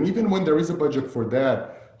here. And even when there is a budget for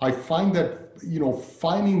that, I find that,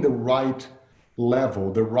 finding the right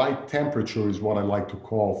level, the right temperature is what I like to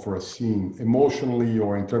call for a scene, emotionally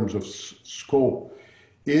or in terms of scope.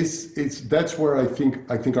 That's where I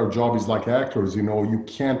think our job is like actors. You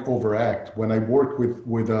can't overact. When I worked with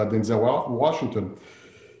Denzel Washington,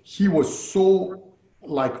 he was so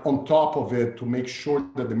like on top of it to make sure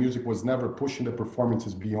that the music was never pushing the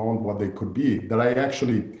performances beyond what they could be, that I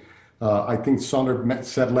actually I think Sonder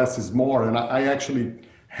said less is more, and I actually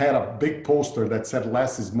had a big poster that said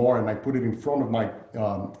less is more, and I put it in front of my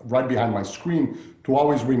right behind my screen to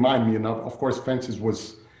always remind me. And of course, Fences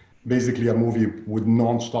was basically a movie with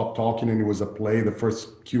non-stop talking, and it was a play. The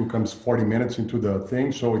first cue comes 40 minutes into the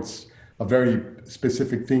thing, so it's a very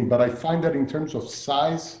specific thing. But I find that in terms of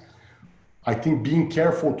size, I think being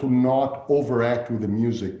careful to not overact with the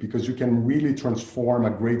music, because you can really transform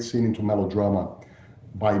a great scene into melodrama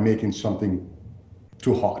by making something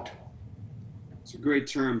too hot. It's a great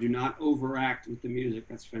term. Do not overact with the music.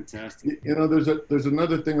 That's fantastic. There's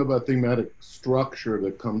another thing about thematic structure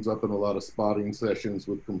that comes up in a lot of spotting sessions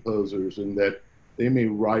with composers, in that they may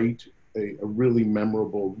write a really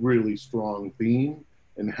memorable, really strong theme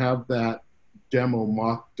and have that demo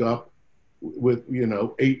mocked up with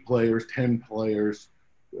 8 players, 10 players,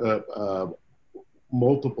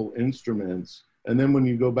 multiple instruments, and then when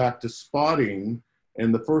you go back to spotting,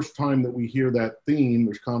 and the first time that we hear that theme,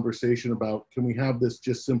 there's conversation about, can we have this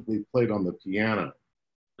just simply played on the piano?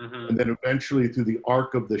 And then eventually through the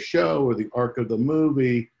arc of the show or the arc of the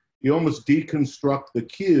movie, you almost deconstruct the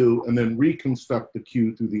cue and then reconstruct the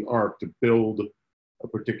cue through the arc to build a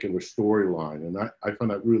particular storyline. And I find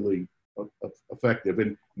that really effective.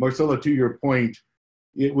 And Marcelo, to your point,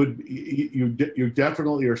 it would, you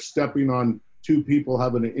definitely are stepping on two people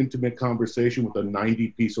having an intimate conversation with a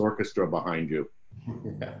 90-piece orchestra behind you.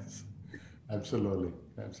 Yes, absolutely,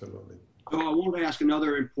 absolutely. So I wanted to ask,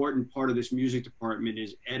 another important part of this music department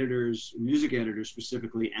is editors, music editors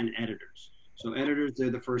specifically, and editors. So editors,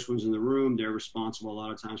 they're the first ones in the room. They're responsible a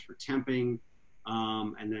lot of times for temping.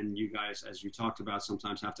 And then you guys, as you talked about,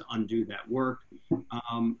 sometimes have to undo that work.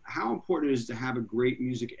 How important is it to have a great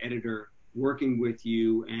music editor working with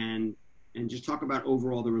you, and just talk about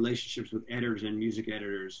overall the relationships with editors and music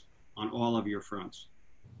editors on all of your fronts?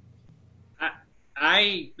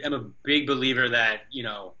 I am a big believer that, you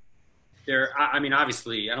know, I mean,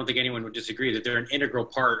 obviously, I don't think anyone would disagree that they're an integral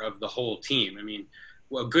part of the whole team. I mean,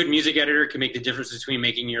 well, a good music editor can make the difference between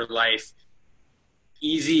making your life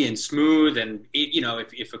easy and smooth. And, you know,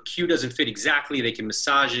 if a cue doesn't fit exactly, they can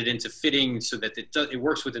massage it into fitting so that it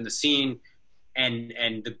works within the scene. And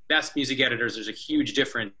the best music editors, there's a huge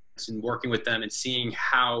difference in working with them and seeing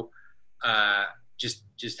how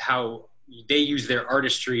just how they use their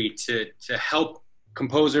artistry to help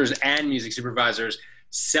composers and music supervisors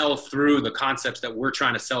sell through the concepts that we're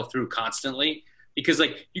trying to sell through constantly. Because,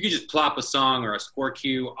 like, you could just plop a song or a score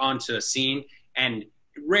cue onto a scene and it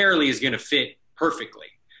rarely is going to fit perfectly.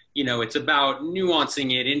 You know, it's about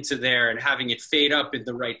nuancing it into there and having it fade up at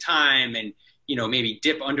the right time, and, you know, maybe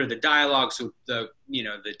dip under the dialogue so the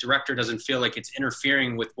director doesn't feel like it's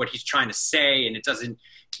interfering with what he's trying to say, and it doesn't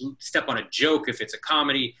step on a joke if it's a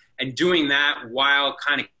comedy, and doing that while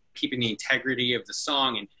kind of keeping the integrity of the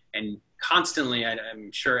song. And constantly,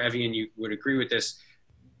 I'm sure Evian, you would agree with this,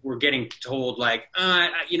 we're getting told, like,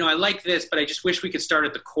 you know, I like this, but I just wish we could start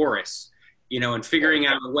at the chorus, you know, and figuring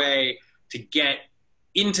out a way to get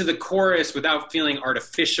into the chorus without feeling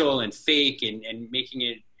artificial and fake, and making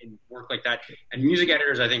it work like that. And music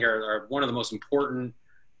editors, I think, are one of the most important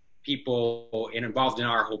people involved in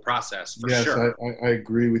our whole process, for sure. Yes, I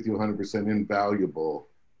agree with you 100%. Invaluable.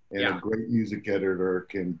 And Yeah. a great music editor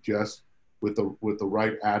can just, with the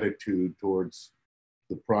right attitude towards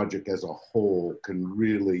the project as a whole, can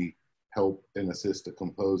really help and assist a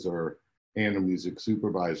composer and a music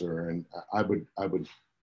supervisor. And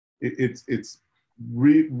it's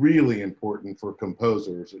really important for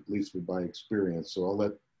composers, at least with my experience. So I'll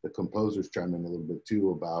let the composers chime in a little bit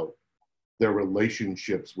too about their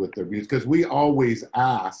relationships with their music, because we always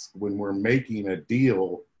ask when we're making a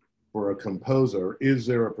deal for a composer, is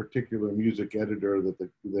there a particular music editor that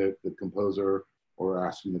the composer, or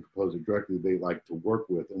asking the composer directly, they like to work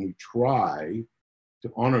with? And we try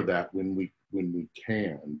to honor that when we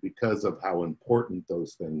can, because of how important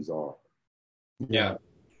those things are. Yeah.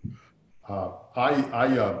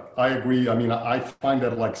 I agree. I mean, I find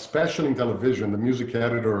that, like, especially in television, the music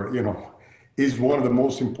editor, you know, is one of the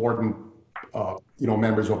most important, you know,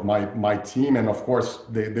 members of my team. And of course,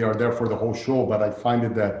 they are there for the whole show, but I find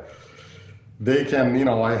it that they can, you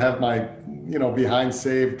know, I have my, you know, behind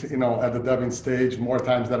saved, you know, at the dubbing stage more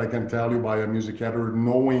times than I can tell you by a music editor,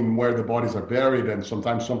 knowing where the bodies are buried, and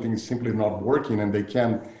sometimes something is simply not working, and they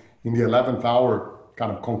can, in the 11th hour,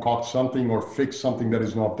 kind of concoct something or fix something that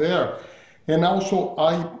is not there. And also,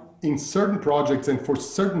 in certain projects and for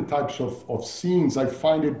certain types of scenes, I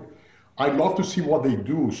find it, I love to see what they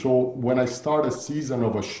do. So when I start a season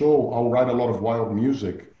of a show, I'll write a lot of wild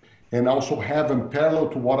music, and also have them parallel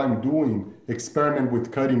to what I'm doing, experiment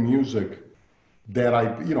with cutting music that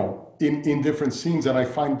I, you know, in different scenes. And I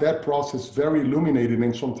find that process very illuminating,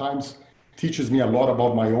 and sometimes teaches me a lot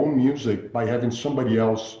about my own music by having somebody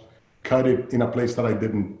else cut it in a place that I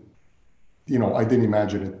didn't, you know, I didn't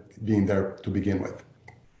imagine it being there to begin with.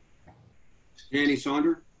 Danny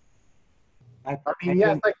Saunders? I mean,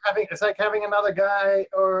 yeah, it's like having another guy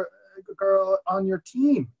or a girl on your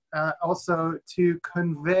team, also to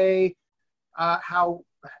convey how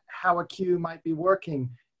a cue might be working,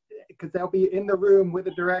 because they'll be in the room with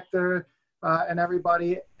the director and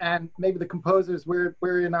everybody, and maybe the composers.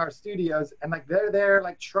 We're in our studios, and, like, they're there,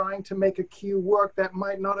 like, trying to make a cue work that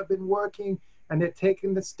might not have been working, and they're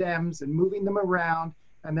taking the stems and moving them around,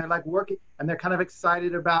 and they're, like, working, and they're kind of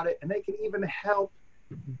excited about it, and they can even help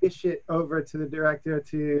dish it over to the director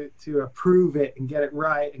to approve it and get it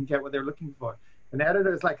right and get what they're looking for. An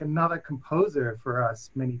editor is like another composer for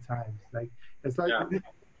us many times. Like, it's like, Yeah.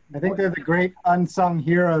 I think they're the great unsung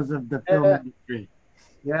heroes of the film industry.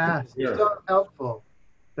 Yeah, Yeah. so helpful.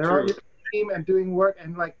 They're True. on your team and doing work,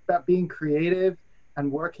 and, like, that being creative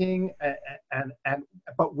and working,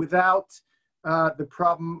 but without the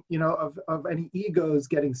problem, you know, of any egos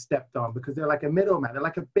getting stepped on, because they're like a middleman. They're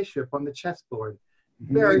like a bishop on the chessboard.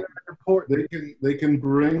 Very important. They can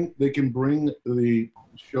bring the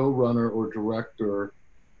showrunner or director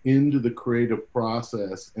into the creative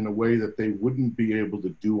process in a way that they wouldn't be able to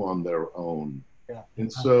do on their own. Yeah.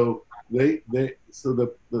 And so that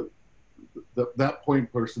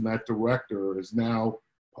point person, that director, is now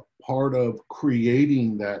part of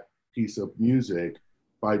creating that piece of music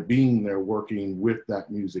by being there working with that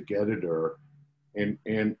music editor. And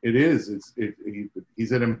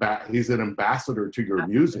he's an ambassador to your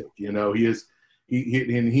music. You know,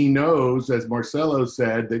 he knows, as Marcelo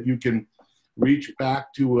said, that you can reach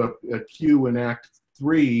back to a cue in Act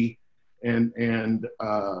 3 and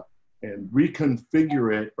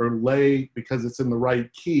reconfigure it, or lay, because it's in the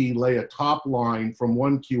right key, lay a top line from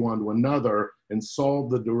one cue onto another and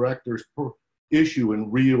solve the director's issue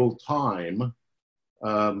in real time.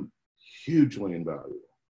 Hugely invaluable.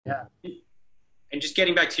 Yeah. And just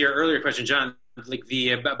getting back to your earlier question, John, like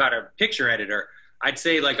about a picture editor, I'd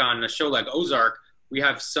say like on a show like Ozark, we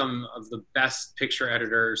have some of the best picture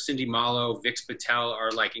editors. Cindy Malo, Vix Patel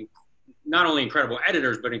are like not only incredible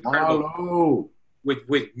editors, but incredible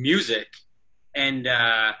with music. And,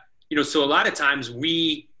 you know, so a lot of times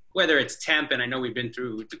whether it's temp, and I know we've been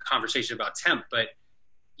through the conversation about temp, but,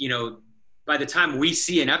 you know, by the time we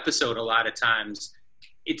see an episode, a lot of times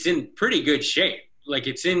it's in pretty good shape. Like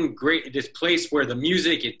it's in this place where the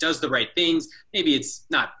music, it does the right things. Maybe it's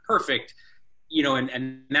not perfect, you know,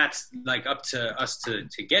 and that's like up to us to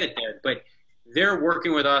get it there. But they're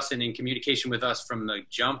working with us and in communication with us from the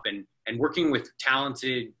jump, and working with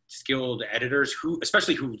talented, skilled editors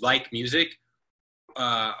especially who like music,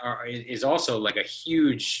 is also like a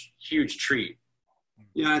huge, huge treat.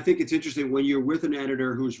 Yeah, I think it's interesting when you're with an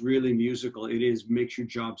editor who's really musical, makes your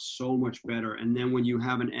job so much better. And then when you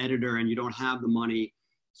have an editor and you don't have the money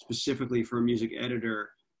specifically for a music editor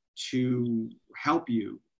to help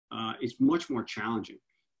you, it's much more challenging.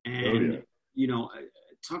 And, you know,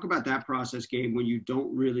 talk about that process, Gabe, when you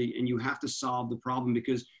don't really, and you have to solve the problem,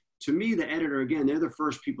 because to me, the editor, again, they're the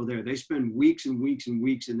first people there. They spend weeks and weeks and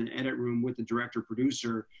weeks in the edit room with the director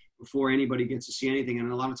producer before anybody gets to see anything.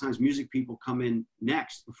 And a lot of times music people come in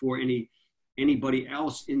next before anybody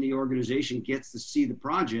else in the organization gets to see the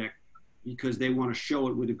project, because they want to show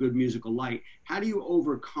it with a good musical light. How do you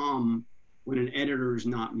overcome when an editor is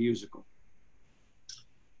not musical?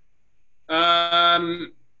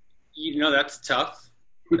 You know, that's tough.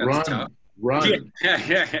 That's tough. Run.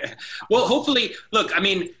 Yeah. Well, hopefully, look, I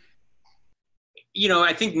mean, you know,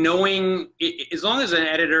 I think knowing, as long as an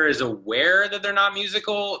editor is aware that they're not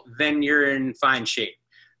musical, then you're in fine shape.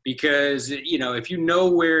 Because, you know, if you know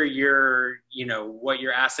where you know, what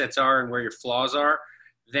your assets are and where your flaws are,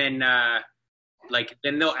 then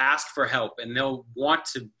then they'll ask for help and they'll want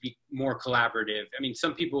to be more collaborative. I mean,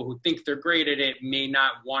 some people who think they're great at it may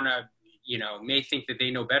not want to, you know, may think that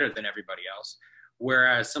they know better than everybody else.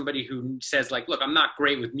 Whereas somebody who says like, look, I'm not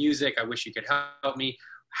great with music, I wish you could help me,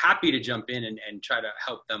 happy to jump in and try to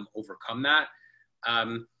help them overcome that.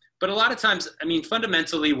 But a lot of times, I mean,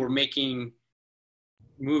 fundamentally, we're making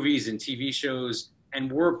movies and TV shows,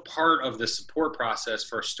 and we're part of the support process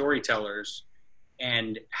for storytellers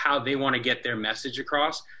and how they want to get their message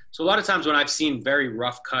across. So a lot of times when I've seen very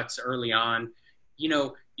rough cuts early on, you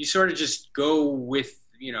know, you sort of just go with,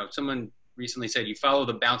 you know, someone recently said, you follow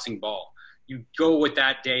the bouncing ball. You go with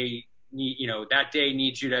that day, you know, that day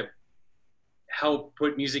needs you to help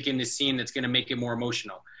put music in the scene that's going to make it more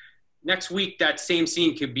emotional. Next week, that same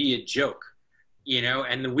scene could be a joke, you know,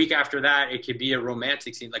 and the week after that, it could be a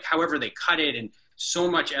romantic scene, like however they cut it. And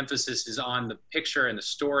so much emphasis is on the picture and the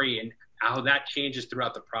story and how that changes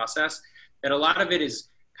throughout the process, that a lot of it is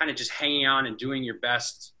kind of just hanging on and doing your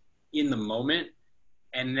best in the moment.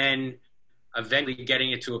 And then eventually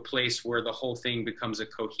getting it to a place where the whole thing becomes a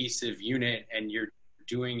cohesive unit and you're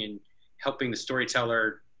doing and helping the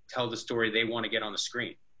storyteller tell the story they want to get on the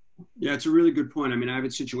screen. Yeah, it's a really good point. I mean, I've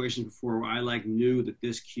had situations before where I like knew that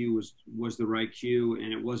this cue was the right cue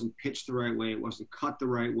and it wasn't pitched the right way, it wasn't cut the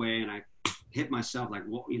right way, and I hit myself like,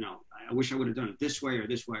 well, you know, I wish I would have done it this way or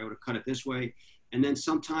this way. I would have cut it this way. And then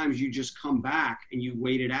sometimes you just come back and you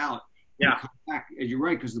wait it out. Yeah. Come back. And you're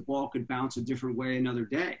right, because the ball could bounce a different way another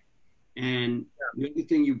day. And the other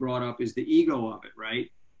thing you brought up is the ego of it,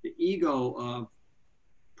 right? The ego of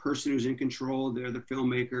person who's in control, they're the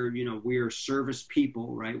filmmaker, you know, we are service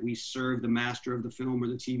people, right? We serve the master of the film or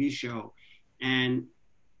the TV show. And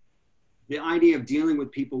the idea of dealing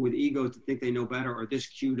with people with egos to think they know better, or this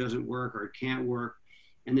cue doesn't work, or it can't work,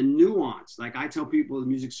 and the nuance. Like I tell people, the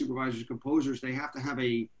music supervisors, composers, they have to have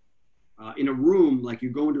a, in a room, like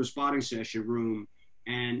you go into a spotting session room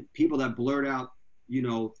and people that blurt out, you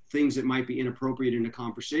know, things that might be inappropriate in a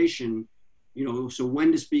conversation, you know, so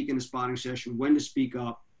when to speak in a spotting session, when to speak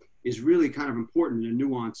up is really kind of important, the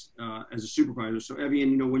nuance as a supervisor. So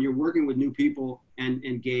Evian, you know, when you're working with new people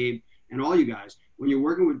and Gabe and all you guys, when you're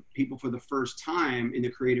working with people for the first time in the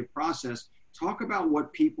creative process, talk about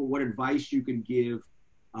what advice you can give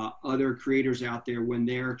other creators out there when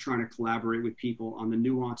they're trying to collaborate with people on the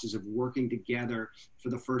nuances of working together for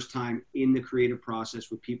the first time in the creative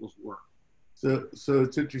process with people's work. So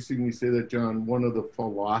it's interesting you say that, John. One of the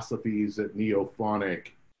philosophies at Neophonic,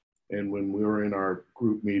 and when we were in our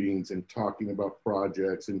group meetings and talking about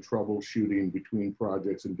projects and troubleshooting between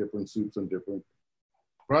projects and different soups and different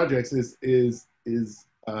projects, is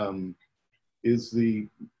the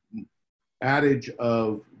adage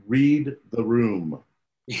of read the room.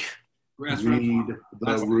 That's read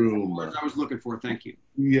the room. What I was looking for. Thank you.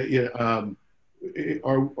 Yeah.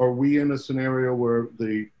 Are we in a scenario where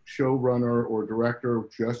the showrunner or director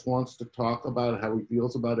just wants to talk about how he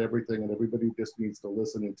feels about everything and everybody just needs to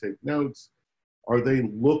listen and take notes? Are they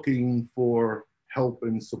looking for help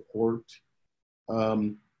and support?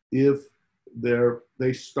 If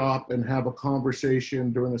they stop and have a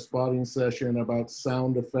conversation during a spotting session about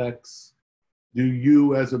sound effects, do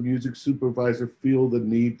you as a music supervisor feel the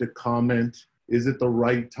need to comment? Is it the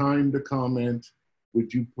right time to comment?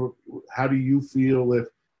 How do you feel if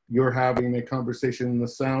you're having a conversation and the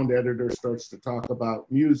sound editor starts to talk about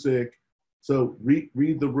music? So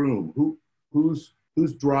read the room. Who's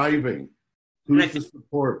driving? Who's the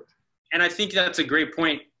support? And I think that's a great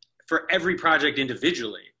point for every project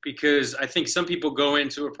individually, because I think some people go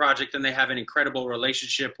into a project and they have an incredible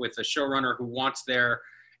relationship with a showrunner who wants their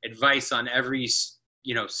advice on every,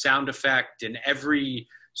 you know, sound effect and every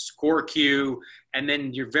score cue, and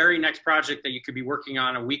then your very next project that you could be working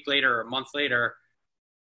on a week later or a month later,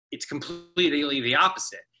 it's completely the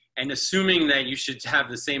opposite. And assuming that you should have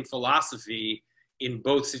the same philosophy in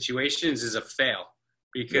both situations is a fail,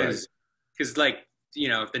 because like, you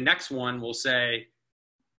know, the next one will say,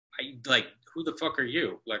 like, who the fuck are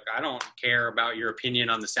you? Like, I don't care about your opinion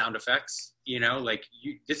on the sound effects, you know, like,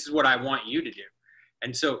 this is what I want you to do.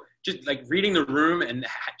 And so just like reading the room and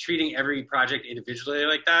treating every project individually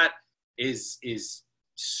like that is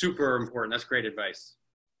super important. That's great advice.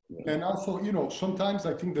 And also, you know, sometimes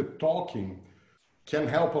I think that talking can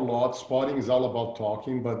help a lot. Spotting is all about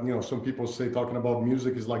talking, but, you know, some people say talking about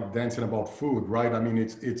music is like dancing about food, right? I mean,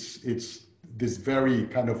 it's this very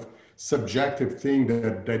kind of subjective thing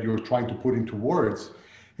that you're trying to put into words.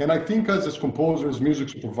 And I think as composers, music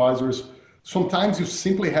supervisors, sometimes you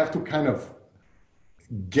simply have to kind of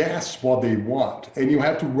guess what they want, and you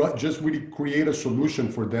have to just really create a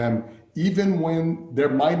solution for them, even when there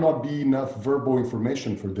might not be enough verbal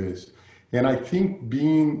information for this. And I think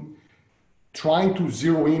trying to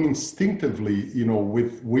zero in instinctively, you know,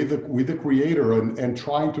 with the creator and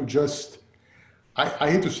trying to just,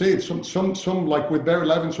 I hate to say it, some like with Barry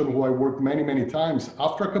Levinson, who I worked many times,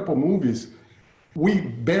 after a couple movies, we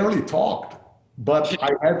barely talked, but I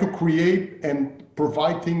had to create and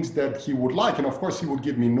provide things that he would like. And of course, he would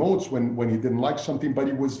give me notes when he didn't like something, but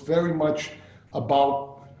it was very much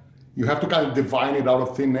about, you have to kind of divine it out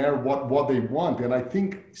of thin air, what they want. And I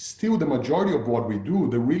think still the majority of what we do,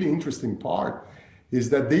 the really interesting part is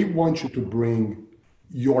that they want you to bring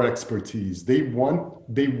your expertise. They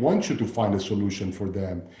want you to find a solution for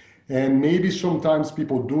them. And maybe sometimes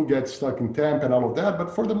people do get stuck in temp and all of that,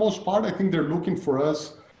 but for the most part, I think they're looking for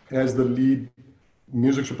us as the lead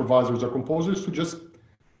music supervisors or composers to just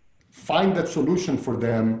find that solution for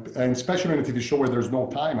them. And especially in a TV show where there's no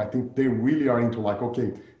time, I think they really are into like,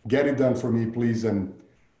 okay, get it done for me, please. And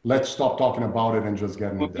let's stop talking about it and just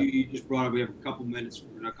get it done. You just brought up, we have a couple minutes,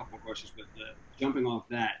 a couple of questions, but jumping off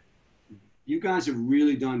that, you guys have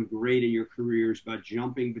really done great in your careers by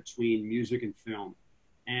jumping between music and film.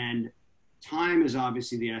 And time is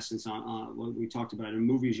obviously the essence on what we talked about. In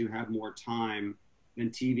movies, you have more time than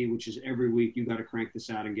TV, which is every week you got to crank this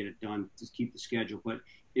out and get it done to keep the schedule. But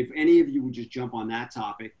if any of you would just jump on that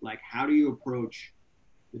topic, like how do you approach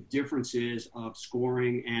the differences of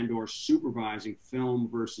scoring and or supervising film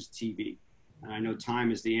versus TV? And I know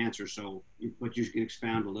time is the answer, but you can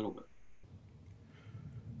expound a little bit.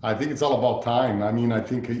 I think it's all about time. I mean, I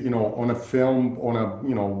think, you know, on a film,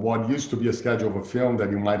 you know, what used to be a schedule of a film that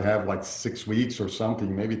you might have like 6 weeks or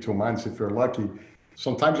something, maybe 2 months if you're lucky,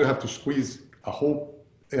 sometimes you have to squeeze a whole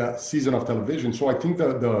season of television. So I think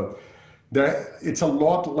it's a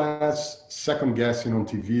lot less second guessing on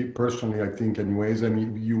TV, personally, I think anyways. I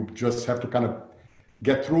mean, you just have to kind of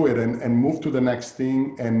get through it and move to the next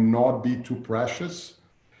thing and not be too precious.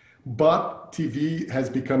 But TV has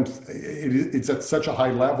become, it's at such a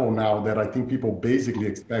high level now that I think people basically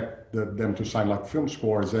expect them to sign like film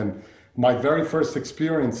scores. And my very first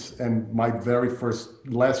experience and my very first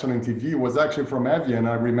lesson in TV was actually from Evian.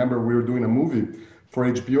 I remember we were doing a movie for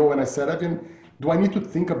HBO and I said, Evian, do I need to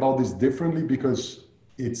think about this differently because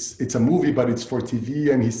it's a movie, but it's for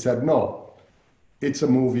TV? And he said, no, it's a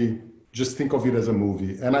movie. Just think of it as a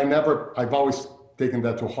movie. And I've always taken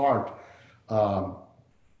that to heart.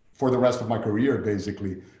 For the rest of my career,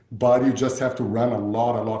 basically. But you just have to run a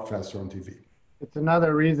lot faster on TV. It's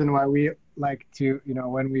another reason why we like to,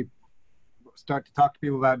 when we start to talk to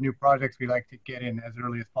people about new projects, we like to get in as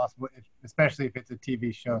early as possible, especially if it's a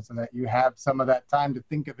TV show, so that you have some of that time to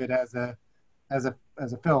think of it as a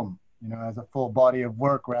film, as a full body of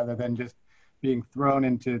work, rather than just being thrown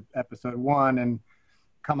into episode 1 and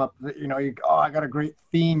come up, I got a great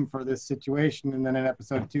theme for this situation, and then in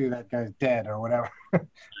episode 2 that guy's dead or whatever,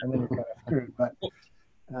 and then you're kind of screwed. But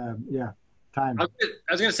yeah, time. I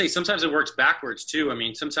was going to say sometimes it works backwards too. I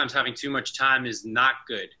mean, sometimes having too much time is not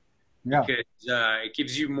good. Yeah. Because it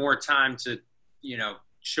gives you more time to,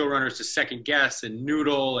 showrunners to second guess and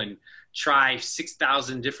noodle and try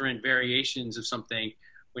 6,000 different variations of something.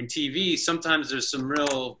 When TV, sometimes there's some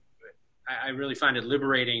I really find it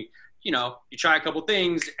liberating. You try a couple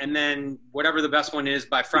things, and then whatever the best one is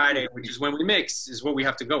by Friday, which is when we mix, is what we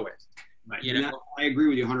have to go with. Right. I agree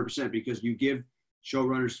with you 100% because you give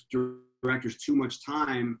showrunners, directors too much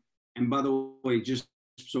time. And by the way, just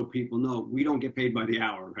so people know, we don't get paid by the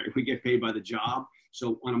hour, right? We get paid by the job.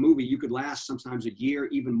 So on a movie, you could last sometimes a year,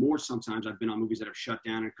 even more sometimes. I've been on movies that have shut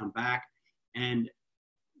down and come back. And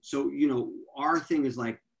so, our thing is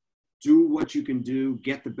like, do what you can do,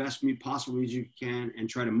 get the best possible music you can, and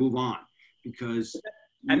try to move on. Because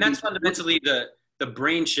and that's fundamentally the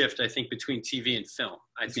brain shift, I think, between TV and film.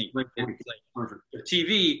 I think perfect. For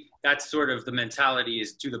TV, that's sort of the mentality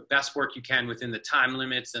is do the best work you can within the time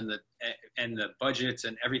limits and the budgets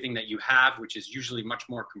and everything that you have, which is usually much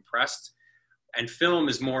more compressed. And film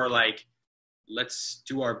is more like, let's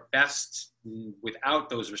do our best without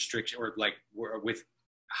those restrictions, or like with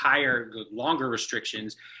longer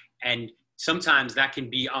restrictions. And sometimes that can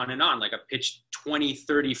be on and on, like a pitch 20,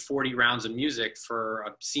 30, 40 rounds of music for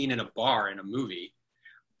a scene in a bar in a movie.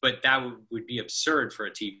 But that would be absurd for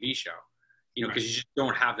a TV show, because you just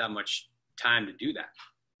don't have that much time to do that.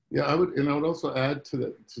 Yeah, I would also add to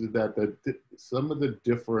that some of the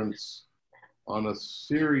difference on a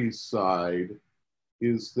series side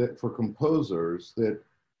is that for composers, that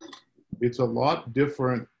it's a lot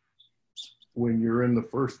different when you're in the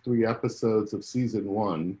first 3 episodes of season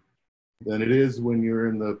 1 than it is when you're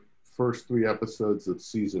in the first 3 episodes of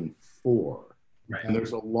season 4. Right. And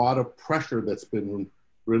there's a lot of pressure that's been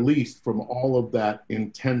released from all of that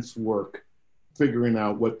intense work, figuring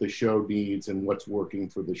out what the show needs and what's working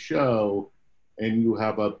for the show. And you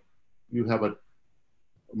have a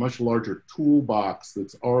much larger toolbox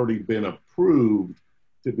that's already been approved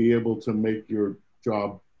to be able to make your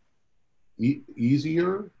job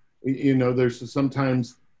easier. There's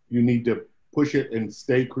sometimes you need to push it and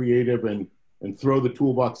stay creative and throw the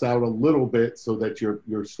toolbox out a little bit so that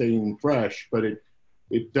you're staying fresh. But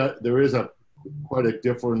there is quite a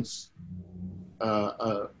difference,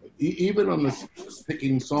 even on the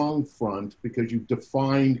picking song front, because you've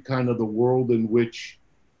defined kind of the world in which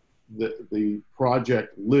the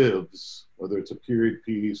project lives, whether it's a period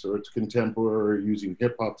piece or it's contemporary using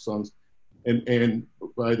hip hop songs. And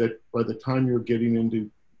by the time you're getting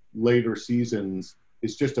into later seasons,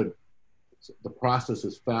 it's just the process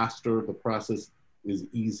is faster, the process is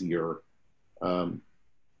easier. I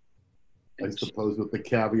suppose with the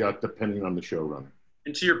caveat depending on the showrunner.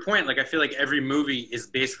 And to your point, like I feel like every movie is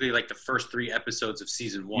basically like the first 3 episodes of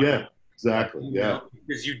season 1. Yeah, exactly. Yeah,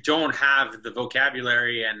 because you don't have the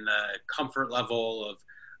vocabulary and the comfort level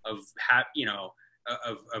of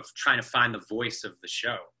trying to find the voice of the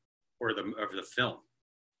show or of the film.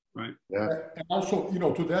 Right. Yeah. And also,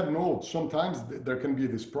 to that note, sometimes there can be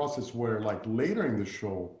this process where, like later in the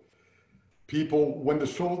show, people, when the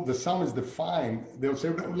sound is defined, they'll say,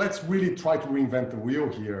 let's really try to reinvent the wheel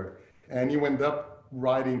here. And you end up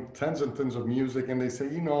writing tons and tons of music, and they say,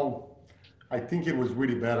 I think it was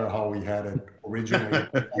really better how we had it originally.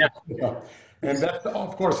 Yeah. And that,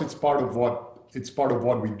 of course, it's part of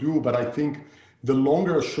what we do. But I think the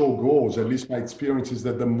longer a show goes, at least my experience is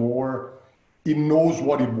that the more it knows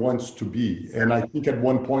what it wants to be. And I think at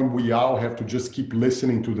one point we all have to just keep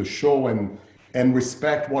listening to the show and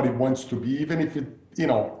respect what it wants to be, even if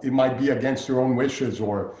it might be against your own wishes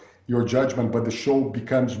or your judgment, but the show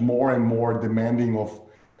becomes more and more demanding of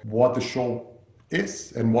what the show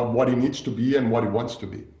is and what it needs to be and what it wants to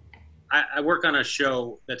be. I work on a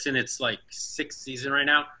show that's in its like 6th season right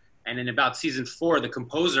now, and in about season 4, the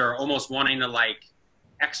composer, almost wanting to like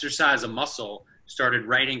exercise a muscle, started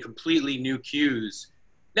writing completely new cues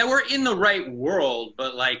that were in the right world,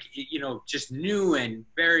 but like, you know, just new and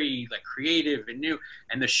very like creative and new.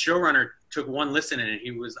 And the showrunner took one listen, and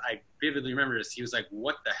he was, I vividly remember this, he was like,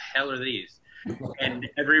 what the hell are these? And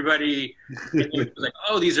everybody was like,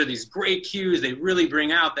 oh, these are these great cues. They really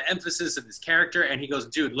bring out the emphasis of this character. And he goes,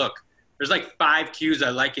 dude, look, there's like 5 cues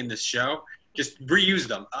I like in this show. Just reuse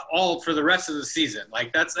them all for the rest of the season.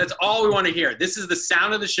 Like that's all we want to hear. This is the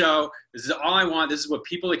sound of the show. This is all I want. This is what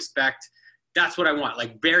people expect. That's what I want.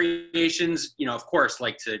 Like variations, you know, of course,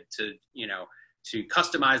 like to you know, to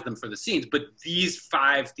customize them for the scenes. But these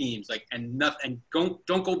 5 themes, like, and nothing, and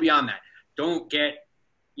don't go beyond that. Don't get,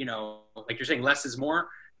 you know, like you're saying, less is more.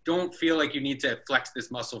 Don't feel like you need to flex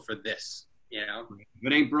this muscle for this, you know?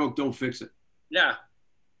 If it ain't broke, don't fix it. Yeah.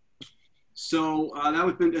 So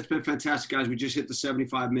that's been fantastic, guys. We just hit the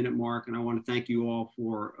 75-minute mark, and I want to thank you all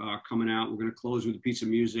for coming out. We're going to close with a piece of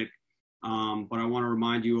music, but I want to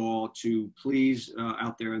remind you all to please,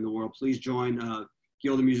 out there in the world, please join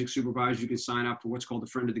Guild of Music Supervisors. You can sign up for what's called the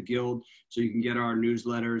Friend of the Guild, so you can get our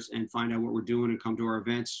newsletters and find out what we're doing and come to our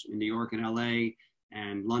events in New York and LA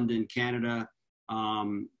and London, Canada.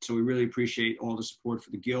 So we really appreciate all the support for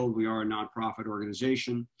the Guild. We are a nonprofit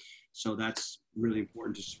organization, so that's really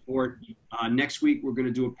important to support. Next week, we're going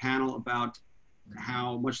to do a panel about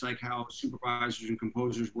how, much like how supervisors and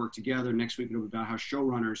composers work together. Next week, it'll be about how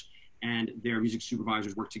showrunners and their music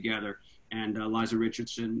supervisors work together. And Liza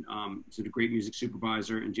Richardson, who's a great music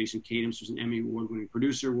supervisor, and Jason Cadams, who's an Emmy award-winning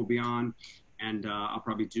producer, will be on. And I'll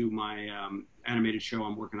probably do my animated show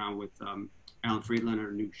I'm working on with Alan Friedland, a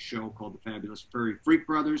new show called The Fabulous Furry Freak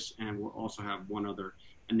Brothers. And we'll also have one other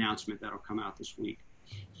announcement that'll come out this week.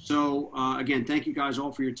 So again, thank you guys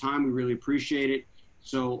all for your time. We really appreciate it.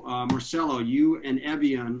 So Marcelo, you and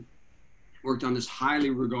Evian worked on this highly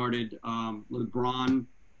regarded, LeBron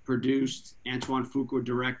produced, Antoine Fuqua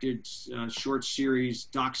directed short series,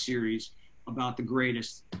 doc series about the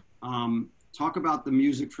greatest. Talk about the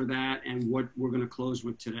music for that and what we're going to close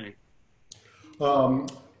with today.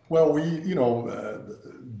 Well,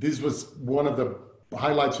 this was one of the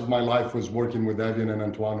highlights of my life, was working with Evian and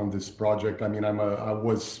Antoine on this project. I mean, I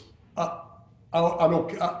was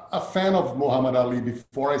a fan of Muhammad Ali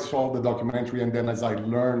before I saw the documentary, and then as I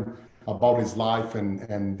learned about his life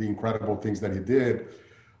and the incredible things that he did,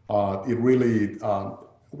 it really,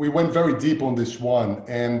 we went very deep on this one.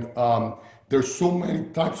 And there's so many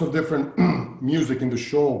types of different music in the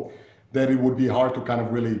show that it would be hard to kind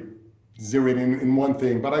of really zero it in one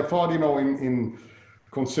thing. But I thought, in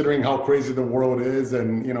considering how crazy the world is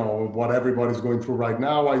and, what everybody's going through right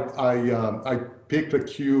now, I picked a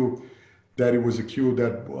cue that it was a cue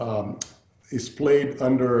that is played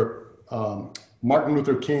under Martin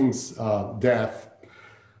Luther King's death,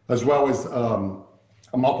 as well as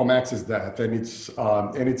Malcolm X's death. And it's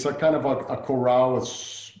a kind of a chorale,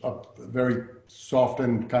 it's a very soft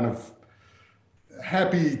and kind of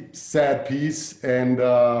happy, sad piece. And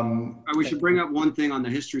we should bring up one thing on the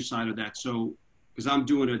history side of that. So, because I'm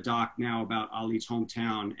doing a doc now about Ali's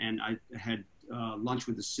hometown, and I had lunch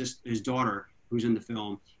with his daughter, who's in the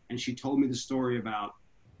film, and she told me the story about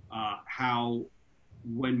how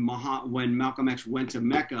when Malcolm X went to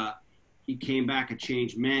Mecca, he came back a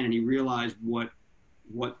changed man, and he realized what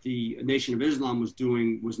the Nation of Islam was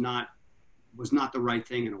doing was not the right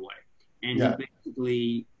thing in a way. And he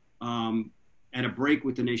basically at a break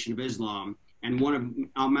with the Nation of Islam, and one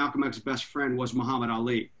of Malcolm X's best friend was Muhammad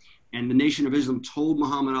Ali. And the Nation of Islam told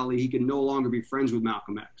Muhammad Ali he could no longer be friends with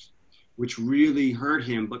Malcolm X, which really hurt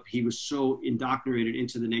him. But he was so indoctrinated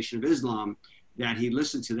into the Nation of Islam that he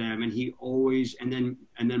listened to them, and he always, and then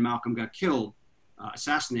Malcolm got killed,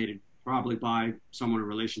 assassinated probably by someone in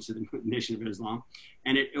relation to the Nation of Islam,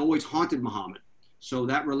 and it always haunted Muhammad. So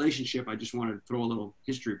that relationship, I just wanted to throw a little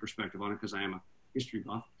history perspective on it because I am a history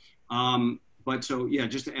buff. But so, yeah,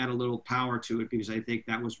 just to add a little power to it, because I think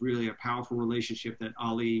that was really a powerful relationship that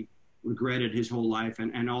Ali regretted his whole life.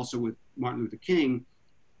 And also with Martin Luther King,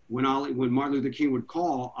 when Martin Luther King would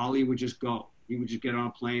call, Ali would just go. He would just get on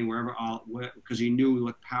a plane wherever, because he knew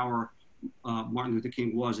what power Martin Luther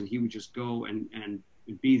King was, and he would just go and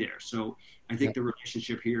be there. So I think the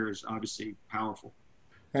relationship here is obviously powerful.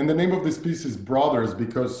 And the name of this piece is Brothers,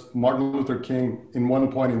 because Martin Luther King, in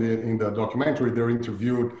one point in the documentary, they're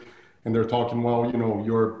interviewed and they're talking, well,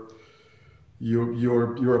 you're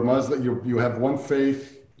a Muslim, you have one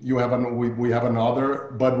faith, you have we have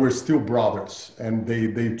another, but we're still brothers. And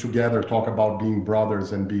they together talk about being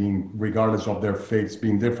brothers and being, regardless of their faiths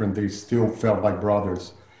being different, they still felt like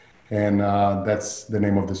brothers. And that's the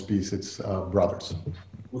name of this piece. It's Brothers.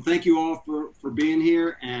 Well, thank you all for being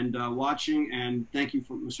here and watching, and thank you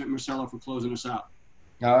for Marcelo for closing us out.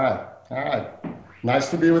 All right. All right. Nice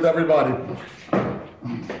to be with everybody.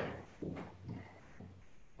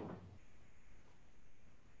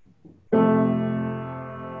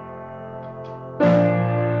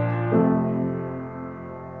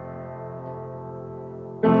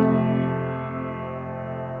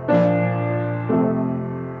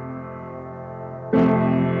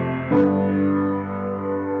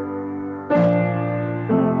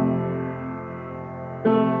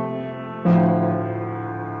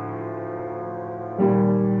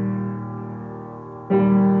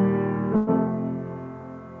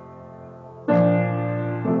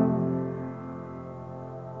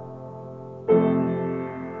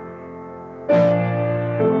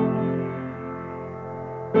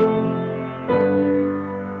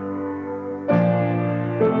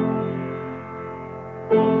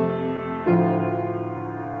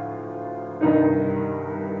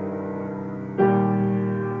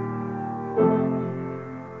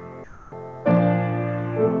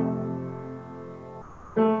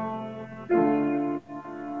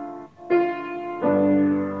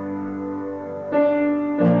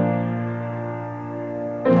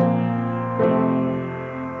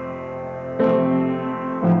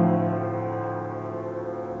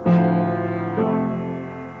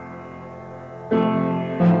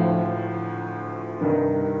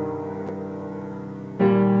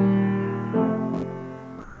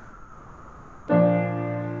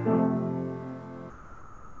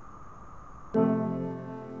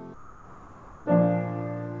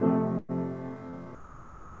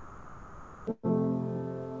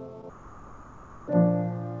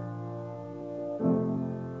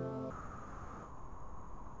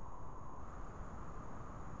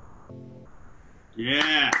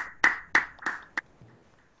 Yeah.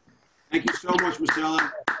 Thank you so much, Marcelo.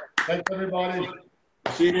 Thanks, everybody.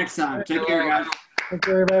 See you next time. Take care, guys. Thank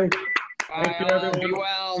you, everybody. Bye, Thank you, all. Be everyone.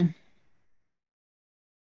 well.